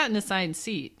 and he's got an assigned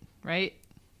seat, right?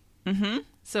 Mm-hmm.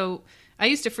 So I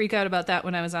used to freak out about that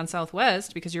when I was on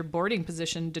Southwest because your boarding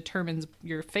position determines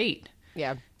your fate.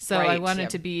 Yeah. So I wanted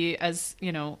to be as,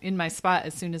 in my spot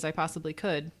as soon as I possibly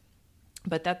could.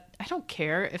 But I don't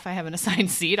care if I have an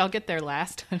assigned seat. I'll get there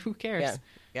last. Who cares? Yeah.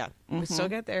 Yeah. We still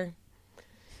get there.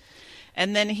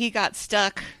 And then he got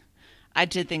stuck. I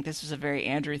did think this was a very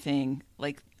Andrew thing.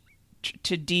 Like,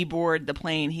 to deboard the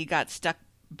plane, he got stuck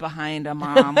behind a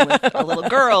mom with a little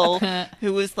girl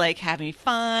who was like having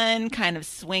fun, kind of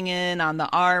swinging on the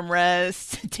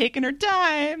armrest, taking her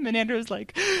time. And Andrew was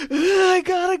like, I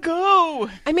gotta go.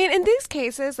 I mean, in these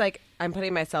cases, like, I'm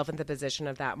putting myself in the position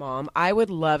of that mom. I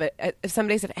would love it if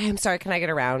somebody said, hey, I'm sorry, can I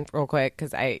get around real quick?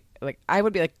 Because I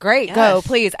would be like, great, go,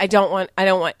 please. I don't want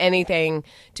anything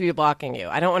to be blocking you.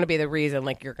 I don't want to be the reason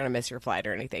like you're going to miss your flight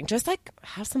or anything. Just like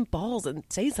have some balls and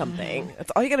say something. That's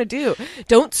all you got to do.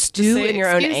 Don't stew in your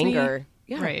own anger.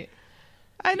 Yeah. Right.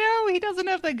 I know he doesn't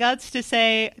have the guts to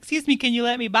say, excuse me, can you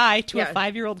let me by to a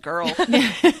 5-year-old girl.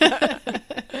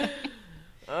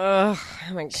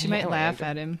 She might laugh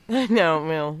at him. No,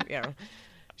 well, yeah.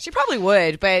 She probably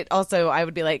would, but also I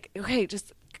would be like, okay,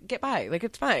 just get by. Like,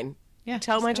 it's fine. Yeah.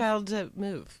 Tell my child to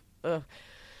move. Ugh.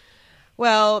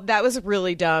 Well, that was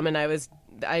really dumb, and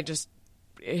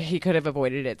he could have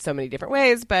avoided it so many different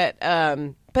ways, but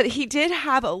he did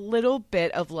have a little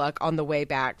bit of luck on the way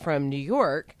back from New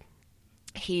York.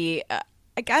 He,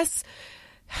 I guess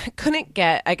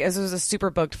it was a super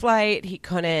booked flight. He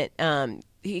couldn't,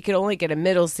 he could only get a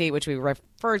middle seat, which we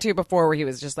referred to before, where he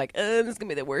was just like, this is going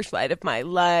to be the worst flight of my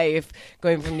life,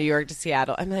 going from New York to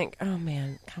Seattle. I'm like, oh,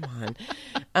 man, come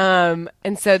on.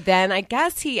 And so then I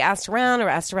guess he asked around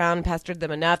and pestered them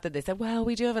enough that they said, well,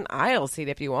 we do have an aisle seat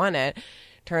if you want it.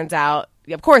 Turns out,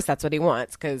 of course, that's what he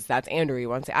wants, because that's Andrew. He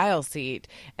wants the aisle seat.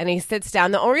 And he sits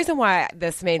down. The only reason why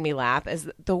this made me laugh is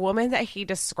the woman that he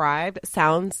described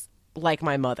sounds like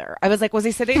my mother. I was like, was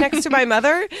he sitting next to my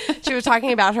mother? She was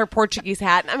talking about her Portuguese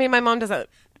hat. I mean, my mom doesn't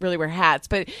really wear hats,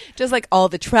 but just like all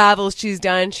the travels she's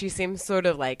done, she seems sort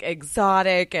of like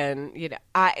exotic, and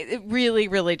it really,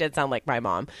 really did sound like my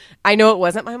mom. I know it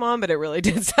wasn't my mom, but it really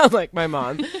did sound like my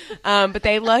mom. But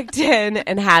they lugged in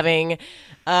and having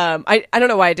I don't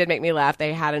know why it did make me laugh.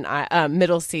 They had a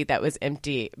middle seat that was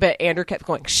empty, but Andrew kept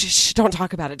going, shh, don't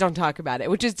talk about it,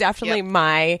 which is definitely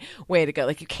my way to go.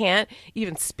 Like, you can't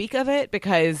even speak of it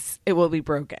because it will be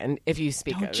broken if you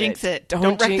speak of it. Don't jinx it.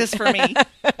 Don't wreck this for me.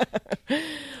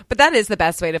 But that is the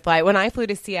best way to fly. When I flew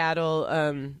to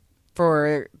Seattle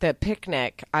for the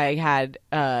picnic, I had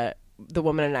the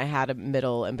woman and I had a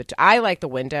middle in between. I like the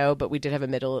window, but we did have a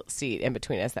middle seat in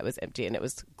between us that was empty, and it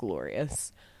was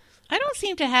glorious. I don't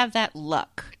seem to have that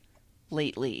luck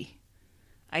lately.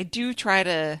 I do try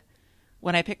to,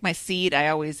 when I pick my seat, I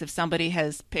always, if somebody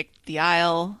has picked the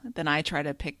aisle, then I try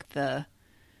to pick the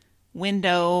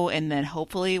window, and then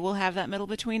hopefully we'll have that middle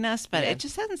between us. But it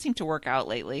just hasn't seemed to work out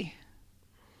lately.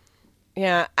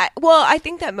 Yeah. I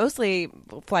think that mostly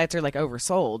flights are like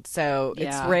oversold. So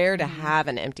it's rare to have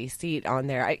an empty seat on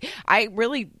there. I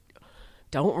really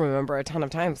don't remember a ton of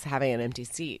times having an empty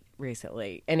seat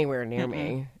recently anywhere near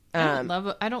me.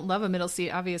 I don't love a middle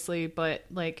seat, obviously, but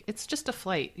like, it's just a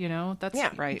flight,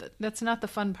 That's right. That's not the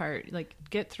fun part. Like,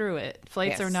 get through it.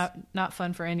 Flights are not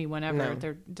fun for anyone ever.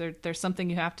 No. There's something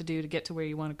you have to do to get to where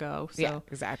you want to go. So yeah,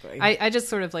 exactly. I just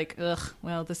sort of like,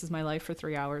 well, this is my life for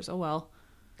 3 hours. Oh well.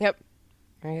 Yep.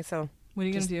 Okay, so what are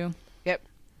you gonna do? Yep.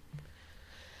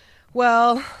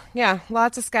 Well, yeah,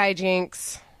 lots of sky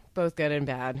jinx, both good and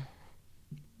bad.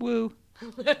 Woo.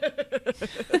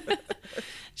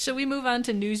 Shall we move on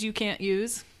to news you can't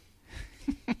use?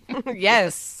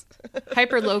 Yes.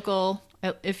 Hyperlocal,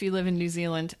 if you live in New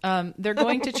Zealand. They're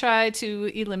going to try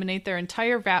to eliminate their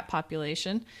entire rat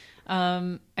population.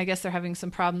 I guess they're having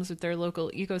some problems with their local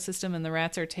ecosystem, and the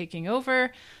rats are taking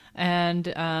over. And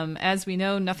as we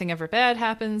know, nothing ever bad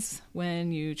happens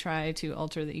when you try to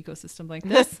alter the ecosystem like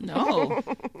this. No.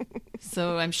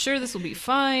 So I'm sure this will be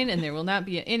fine, and there will not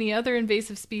be any other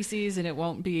invasive species, and it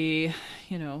won't be,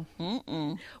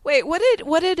 Mm-mm. Wait,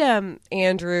 what did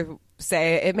Andrew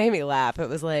say? It made me laugh. It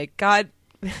was like, God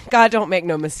don't make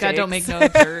no mistakes. God don't make no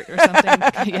dirt or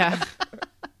something. Yeah.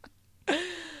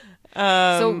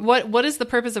 So what is the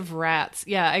purpose of rats?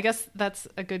 Yeah, I guess that's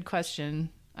a good question.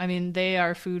 I mean, they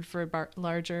are food for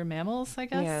larger mammals, I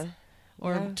guess. Yeah.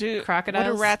 Or Do crocodiles.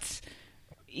 What do rats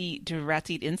eat? Do rats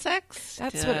eat insects?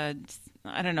 That's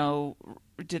I don't know.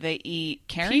 Do they eat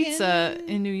carrion? Pizza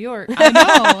in New York. I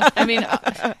know. I mean,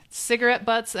 cigarette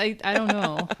butts. I don't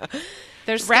know.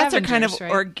 There's Rats are kind of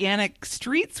right? organic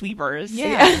street sweepers.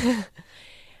 Yeah.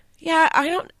 Yeah, I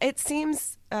don't. It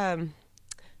seems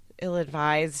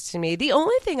ill-advised to me. The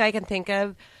only thing I can think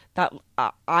of that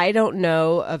I don't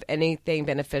know of anything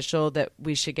beneficial that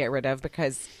we should get rid of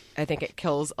because I think it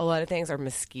kills a lot of things are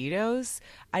mosquitoes.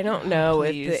 I don't know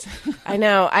please. I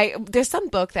know. There's some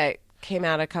book that came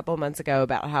out a couple months ago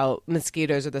about how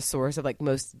mosquitoes are the source of like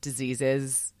most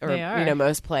diseases or They are.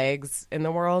 most plagues in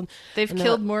the world. They've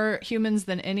killed more humans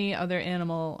than any other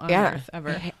animal on Earth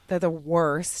ever. They're the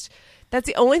worst. That's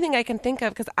the only thing I can think of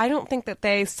because I don't think that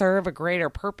they serve a greater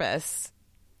purpose.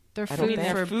 They're don't food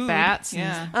think. for Food. bats.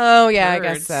 Yeah. Oh yeah, I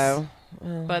guess Birds. so.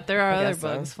 But there are I other guess so.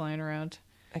 bugs flying around.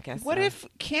 I guess. What so. if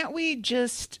can't we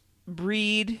just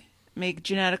make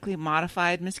genetically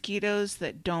modified mosquitoes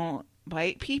that don't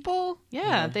bite people?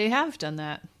 Yeah, they have done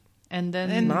that. And then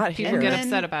And not people here. get And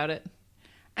upset about it.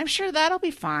 I'm sure that'll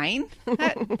be fine.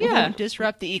 That won't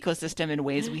disrupt the ecosystem in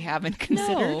ways we haven't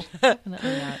considered. No,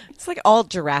 definitely not. It's like all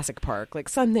Jurassic Park. Like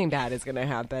something bad is going to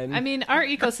happen. I mean, our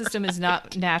ecosystem is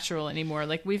not natural anymore.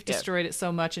 Like we've destroyed it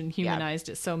so much and humanized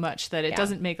it so much that it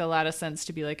doesn't make a lot of sense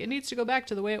to be like, it needs to go back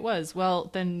to the way it was. Well,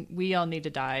 then we all need to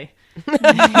die.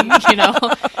 You know,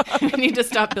 we need to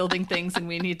stop building things and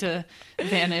we need to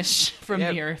vanish from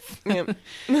the earth.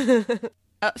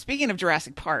 Speaking of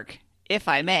Jurassic Park, if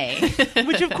I may,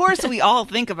 which of course we all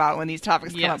think about when these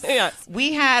topics come up. Yes.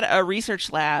 We had a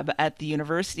research lab at the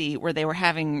university where they were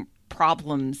having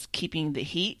problems keeping the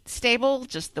heat stable,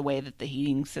 just the way that the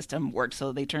heating system works.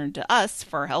 So they turned to us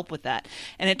for help with that.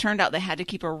 And it turned out they had to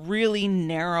keep a really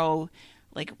narrow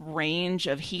range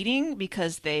of heating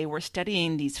because they were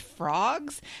studying these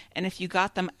frogs. And if you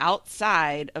got them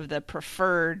outside of the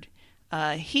preferred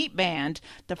heat band,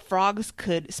 the frogs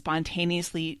could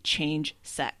spontaneously change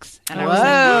sex. And I was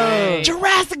like,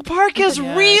 Jurassic Park is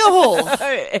real.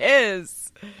 It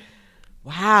is.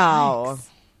 Wow.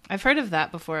 I've heard of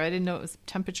that before. I didn't know it was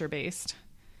temperature based.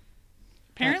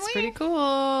 Apparently. That's pretty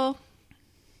cool.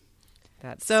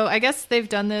 That's So I guess they've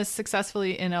done this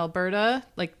successfully in Alberta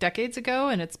like decades ago,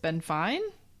 and it's been fine.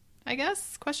 I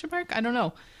guess ? I don't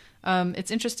know.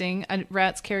 It's interesting.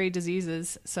 Rats carry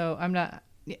diseases, so I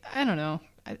don't know.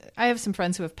 I have some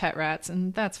friends who have pet rats,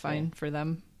 and that's fine for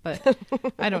them. But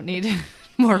I don't need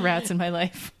more rats in my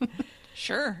life.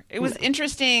 Sure. It was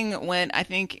interesting when I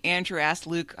think Andrew asked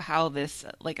Luke how this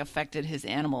affected his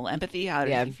animal empathy. How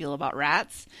did he feel about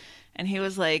rats? And he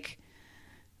was like,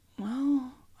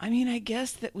 well, I mean, I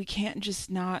guess that we can't just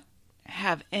not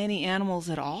have any animals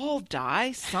at all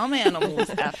die. Some animals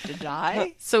have to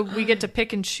die. So we get to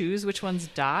pick and choose which ones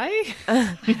die?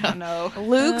 I don't know.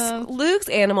 Luke's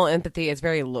animal empathy is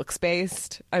very looks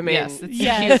based. I mean, Yes, it's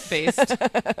cute based.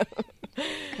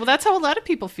 Well, that's how a lot of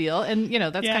people feel. And,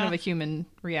 that's kind of a human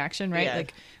reaction, right? Yeah.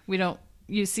 Like,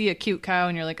 you see a cute cow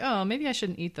and you're like, oh, maybe I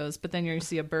shouldn't eat those. But then you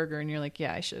see a burger and you're like,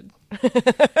 yeah, I should.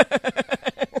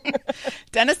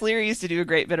 Dennis Leary used to do a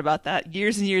great bit about that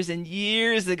years and years and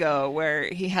years ago,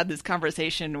 where he had this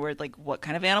conversation where, what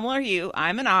kind of animal are you?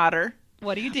 I'm an otter.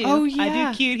 What do you do? Oh, yeah.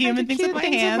 I do cute human things with my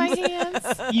hands.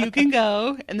 hands. You can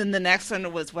go. And then the next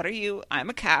one was, what are you? I'm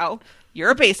a cow.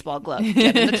 You're a baseball glove.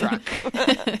 Get in the truck.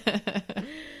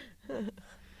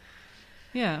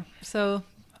 Yeah. So,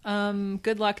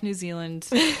 good luck, New Zealand.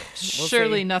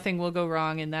 Surely see. nothing will go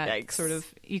wrong in that Yikes. sort of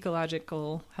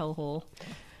ecological hellhole.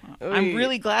 I'm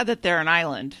really glad that they're an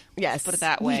island. Yes. Let's put it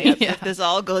that way. Yeah. If this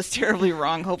all goes terribly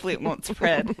wrong, hopefully it won't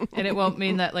spread. And it won't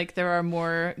mean that, there are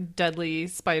more deadly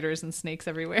spiders and snakes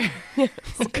everywhere. Oh,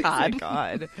 God.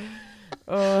 God.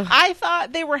 God. I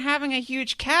thought they were having a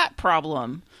huge cat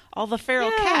problem. All the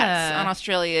feral Yeah. cats on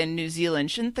Australia and New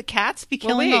Zealand. Shouldn't the cats be Well,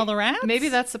 killing wait, all the rats? Maybe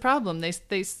that's the problem.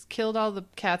 They killed all the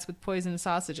cats with poison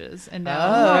sausages, and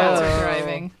now the rats are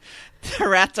thriving. the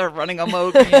rats are running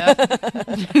amok.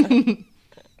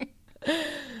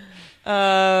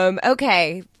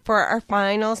 Okay, for our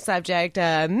final subject,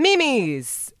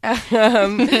 Mimis.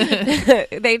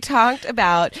 They talked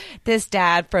about this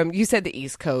dad from, you said the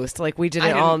East Coast, we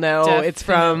didn't all know. It's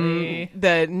from Definitely.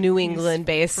 the New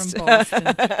England-based. From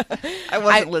Boston. I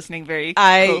wasn't listening very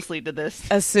closely to this.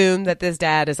 Assume that this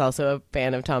dad is also a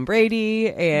fan of Tom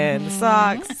Brady and the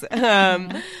Sox.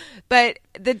 But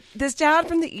this dad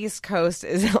from the East Coast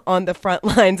is on the front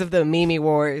lines of the Mimi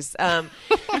Wars.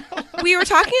 We were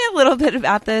talking a little bit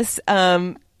about this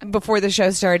before the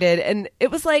show started, and it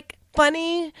was like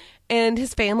funny, and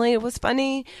his family was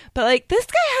funny, but like this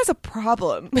guy has a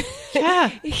problem. Yeah.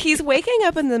 He's waking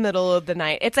up in the middle of the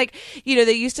night. It's like,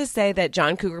 they used to say that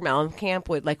John Cougar Mellencamp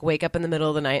would like wake up in the middle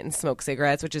of the night and smoke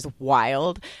cigarettes, which is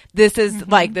wild. This is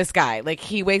like this guy. Like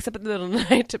he wakes up in the middle of the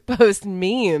night to post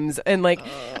memes and like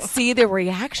see the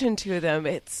reaction to them.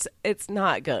 It's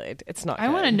not good. It's not I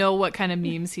good. want to know what kind of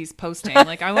memes he's posting.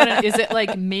 Like, is it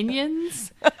like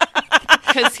Minions?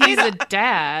 Because he's a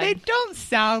dad. They don't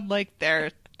sound like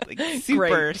they're like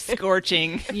super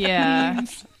scorching. Yeah.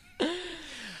 memes.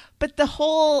 But the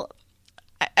whole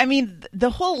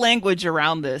language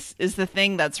around this is the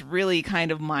thing that's really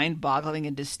kind of mind-boggling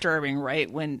and disturbing, right?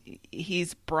 When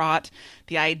he's brought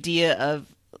the idea of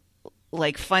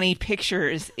like funny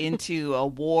pictures into a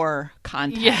war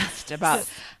contest about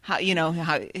how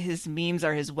his memes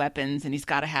are his weapons and he's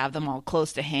got to have them all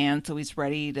close to hand so he's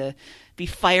ready to be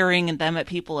firing them at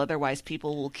people, otherwise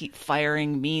people will keep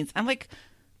firing memes. I'm like,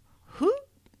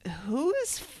 who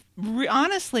is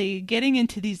honestly getting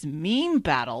into these meme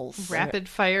battles? Rapid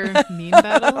fire meme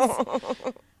battles?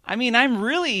 I mean, I'm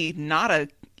really not a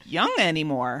young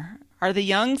anymore. Are the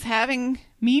youngs having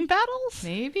meme battles?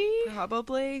 Maybe.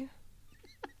 Probably.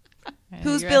 Yeah,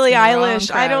 Who's you're Billie asking the wrong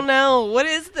Eilish? I don't crowd. know. What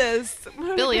is this?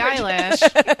 Billie Eilish.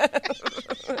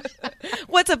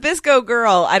 What's a Bisco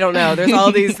girl? I don't know. There's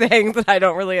all these things that I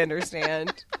don't really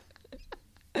understand.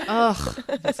 Ugh.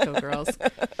 Disco girls.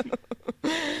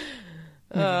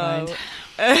 Never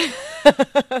mind.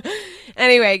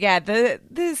 Anyway, yeah,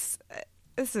 this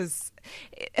is,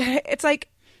 it's like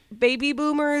baby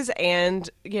boomers and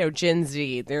Gen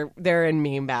Z. They're in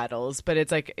meme battles, but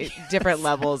it's like different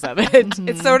levels of it.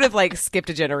 It's sort of like skipped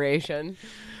a generation.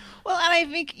 Well, and I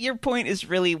think your point is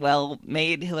really well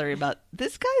made, Hillary, about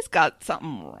this guy's got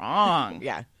something wrong.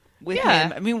 Yeah. With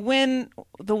him. I mean, when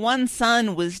the one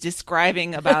son was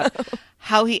describing about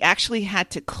how he actually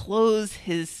had to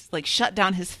shut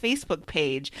down his Facebook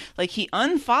page, like he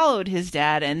unfollowed his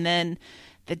dad and then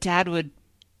the dad would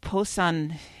post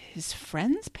on his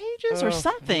friends' pages or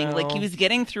something. No. Like he was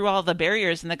getting through all the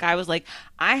barriers and the guy was like,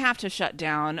 I have to shut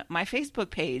down my Facebook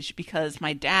page because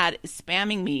my dad is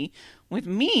spamming me with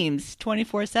memes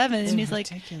 24/7. And he's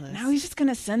ridiculous. like, now he's just going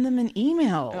to send them in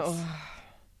emails.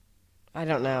 I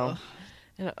don't know.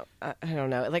 I don't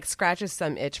know. It like scratches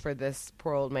some itch for this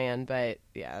poor old man, but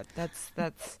yeah, that's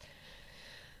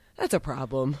a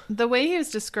problem. The way he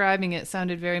was describing it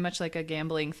sounded very much like a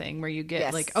gambling thing where you get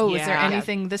Yes. like, oh, is there Yeah.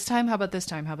 anything this time? How about this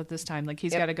time? How about this time? Like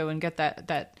he's got to go and get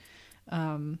that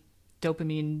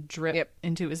dopamine drip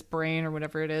into his brain or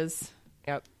whatever it is.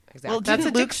 Yep, exactly. Well, That's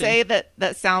didn't Luke addiction. say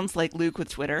that sounds like Luke with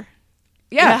Twitter?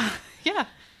 yeah. Yeah.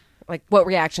 Like, what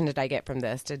reaction did I get from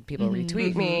this? Did people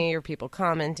retweet me or people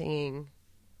commenting?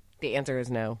 The answer is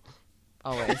no.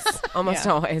 Always. Almost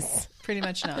always. Pretty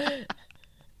much not.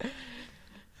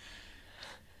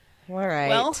 All right.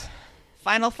 Well,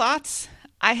 final thoughts.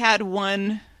 I had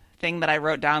one thing that I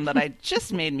wrote down that I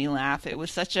just made me laugh. It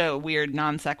was such a weird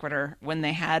non sequitur when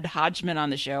they had Hodgman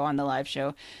on the show, on the live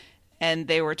show, and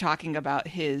they were talking about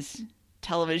his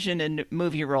television and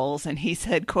movie roles, and he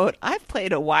said, quote, I've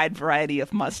played a wide variety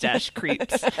of mustache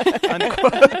creeps,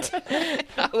 unquote.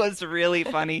 That was really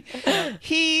funny.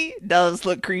 He does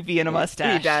look creepy in a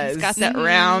mustache. He does. He's got that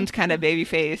round kind of baby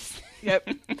face. Yep.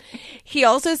 He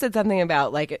also said something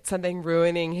about like something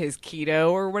ruining his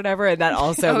keto or whatever, and that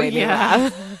also made me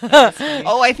laugh.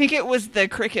 Oh, I think it was the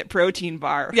Cricket protein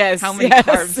bar. Yes, How many yes.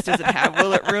 carbs does it have?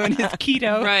 Will it ruin his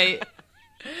keto? Right.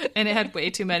 And it had way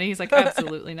too many. He's like,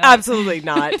 absolutely not. Absolutely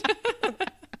not.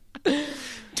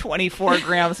 24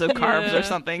 grams of carbs or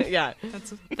something. Yeah.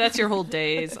 That's your whole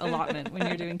day's allotment when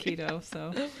you're doing keto.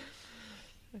 So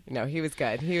No, he was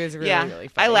good. He was really, Yeah, really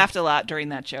funny. I laughed a lot during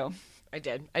that show. I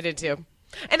did too.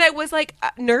 And I was like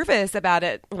nervous about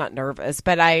it. Well, not nervous,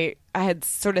 but I had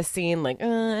sort of seen like, I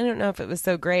don't know if it was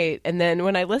so great. And then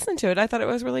when I listened to it, I thought it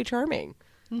was really charming.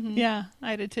 Mm-hmm. Yeah,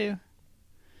 I did too.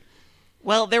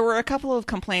 Well, there were a couple of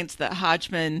complaints that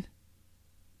Hodgman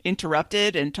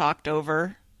interrupted and talked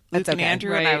over Luke That's and okay,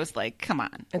 Andrew, and right. I was like, come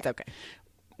on. It's okay.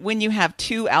 When you have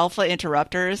two alpha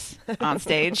interrupters on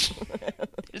stage,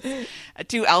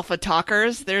 two alpha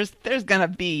talkers, there's going to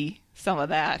be some of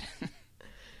that.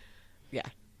 Yeah,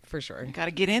 for sure. Got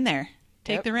to get in there.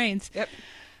 Take the reins. Yep.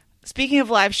 Speaking of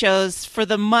live shows, for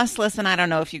the must listen, I don't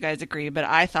know if you guys agree, but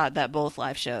I thought that both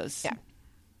live shows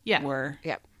yeah. were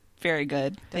Yep. very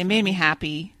good. They made me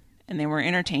happy. and they were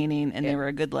entertaining, and they were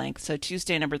a good length. So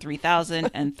Tuesday, number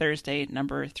 3000, and Thursday,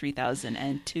 number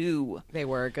 3002. They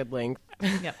were a good length.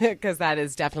 Yep. Because that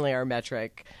is definitely our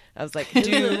metric. I was like,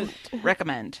 Do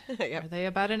recommend. Are they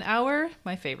about an hour?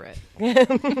 My favorite.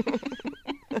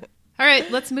 All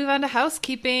right, let's move on to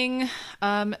housekeeping.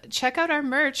 Check out our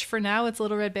merch. For now, it's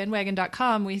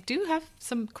littleredbandwagon.com. We do have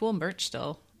some cool merch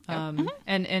still.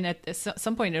 And at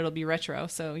some point, it'll be retro,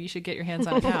 so you should get your hands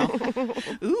on it now.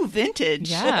 Ooh, vintage.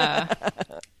 Yeah.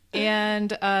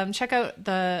 And check out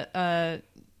the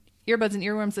Earbuds and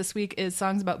Earworms this week is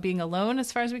songs about being alone,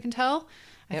 as far as we can tell.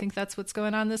 I think that's what's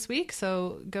going on this week,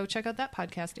 so go check out that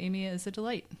podcast. Amy is a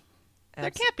delight. There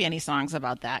can't be any songs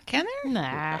about that, can there?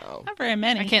 Nah. Not very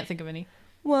many. I can't think of any.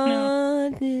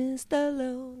 One is the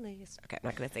loneliest. Okay, I'm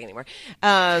not going to sing anymore.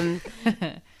 I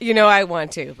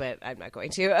want to, but I'm not going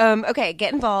to. Okay,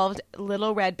 get involved.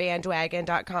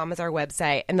 LittleRedBandwagon.com is our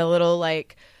website, and the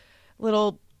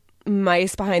little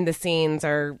mice behind the scenes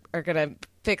are going to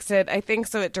fix it, I think,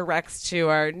 so it directs to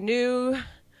our new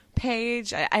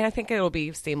page. I think it'll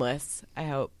be seamless.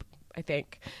 I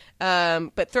think.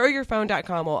 But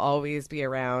throwyourphone.com will always be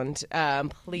around.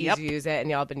 Please use it. And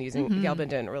y'all been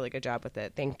doing a really good job with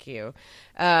it. Thank you.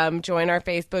 Join our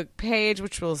Facebook page,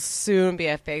 which will soon be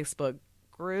a Facebook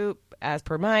group as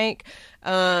per Mike.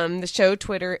 The show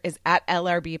Twitter is at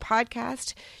LRB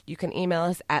Podcast. You can email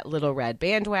us at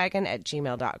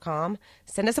littleredbandwagon@gmail.com.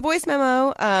 Send us a voice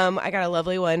memo. I got a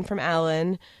lovely one from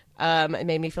Alan. It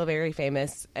made me feel very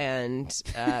famous and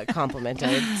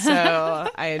complimented, so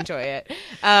I enjoy it.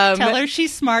 Tell her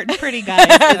she's smart and pretty, guys.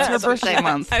 It's her birthday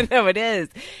month. I know it is.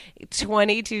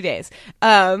 22 days.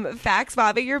 Fax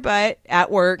Bobby your butt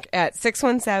at work at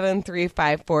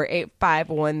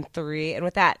 617-354-8513. And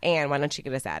with that, Anne, why don't you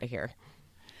get us out of here?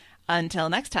 Until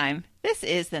next time, this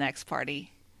is The Next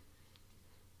Party.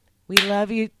 We love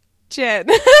you, Jen.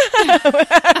 We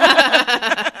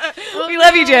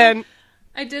love you, Jen.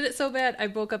 I did it so bad, I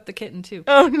woke up the kitten, too.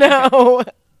 Oh, no.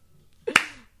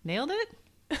 Nailed it?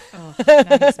 Oh,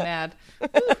 now he's mad.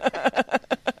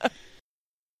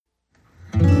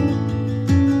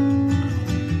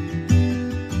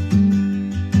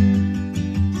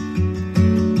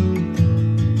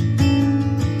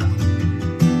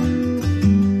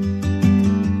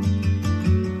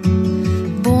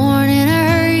 Born in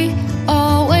a hurry,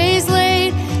 always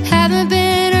late, haven't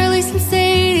been early since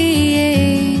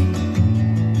 88.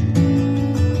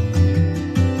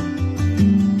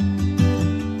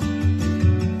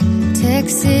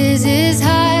 Texas is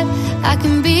hot, I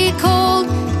can be cold.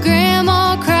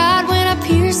 Grandma cried when I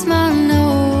pierced my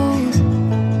nose.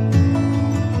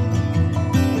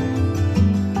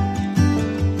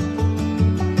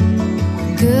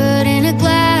 Good in a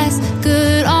glass,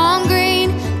 good on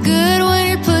green, good when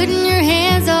you're putting your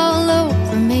hands all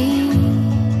over me.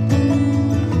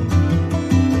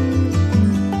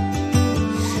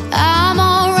 I'm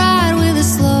alright with a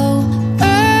slow burn,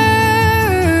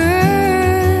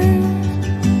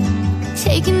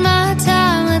 taking my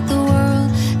time, let the world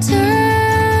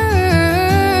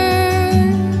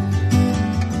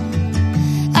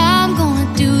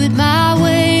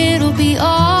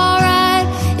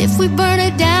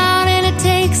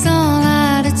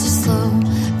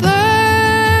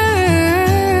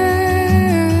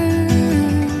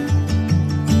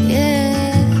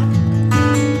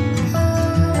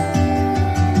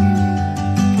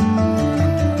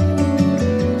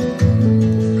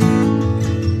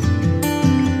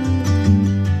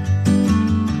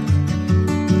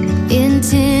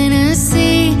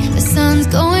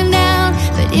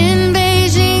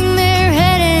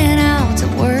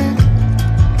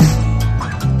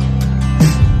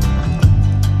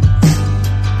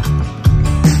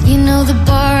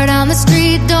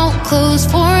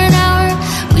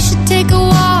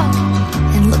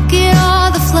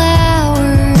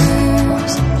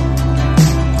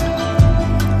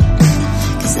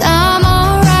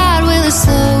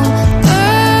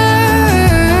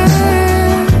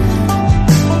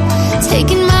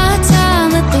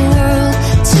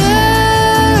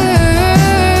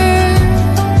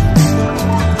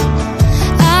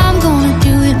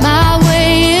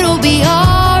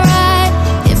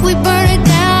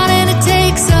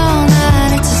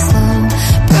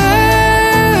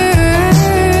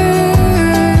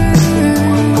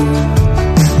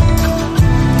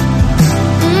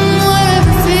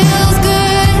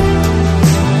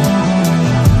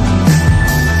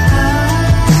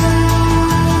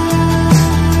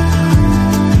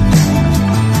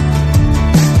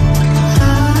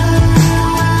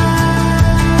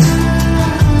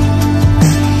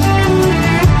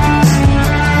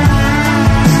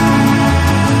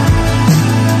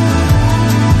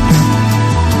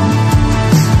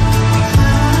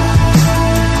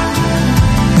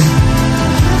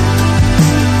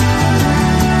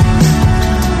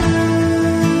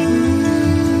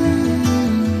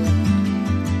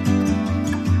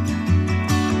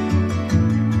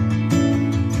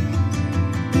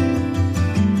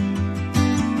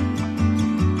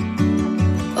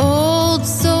old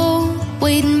soul,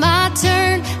 waiting my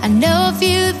turn. I know a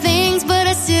few things, but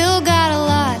I still got a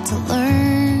lot to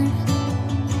learn.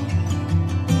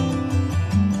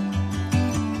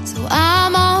 So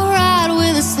I'm alright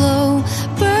with a slow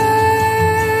burn.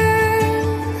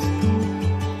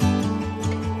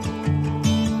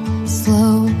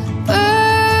 Slow burn.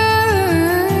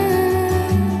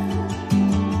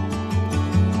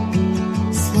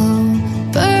 Slow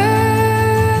burn.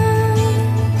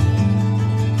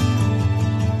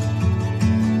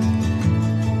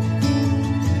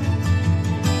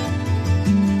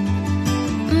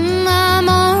 I'm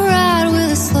alright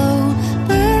with a slow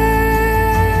burn.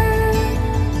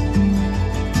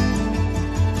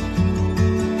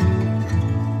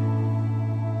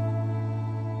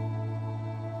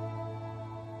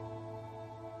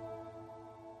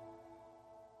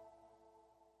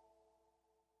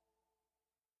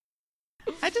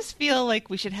 I just feel like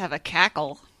we should have a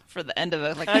cackle for the end of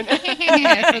it, like For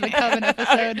the Coven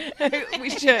episode. We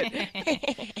should.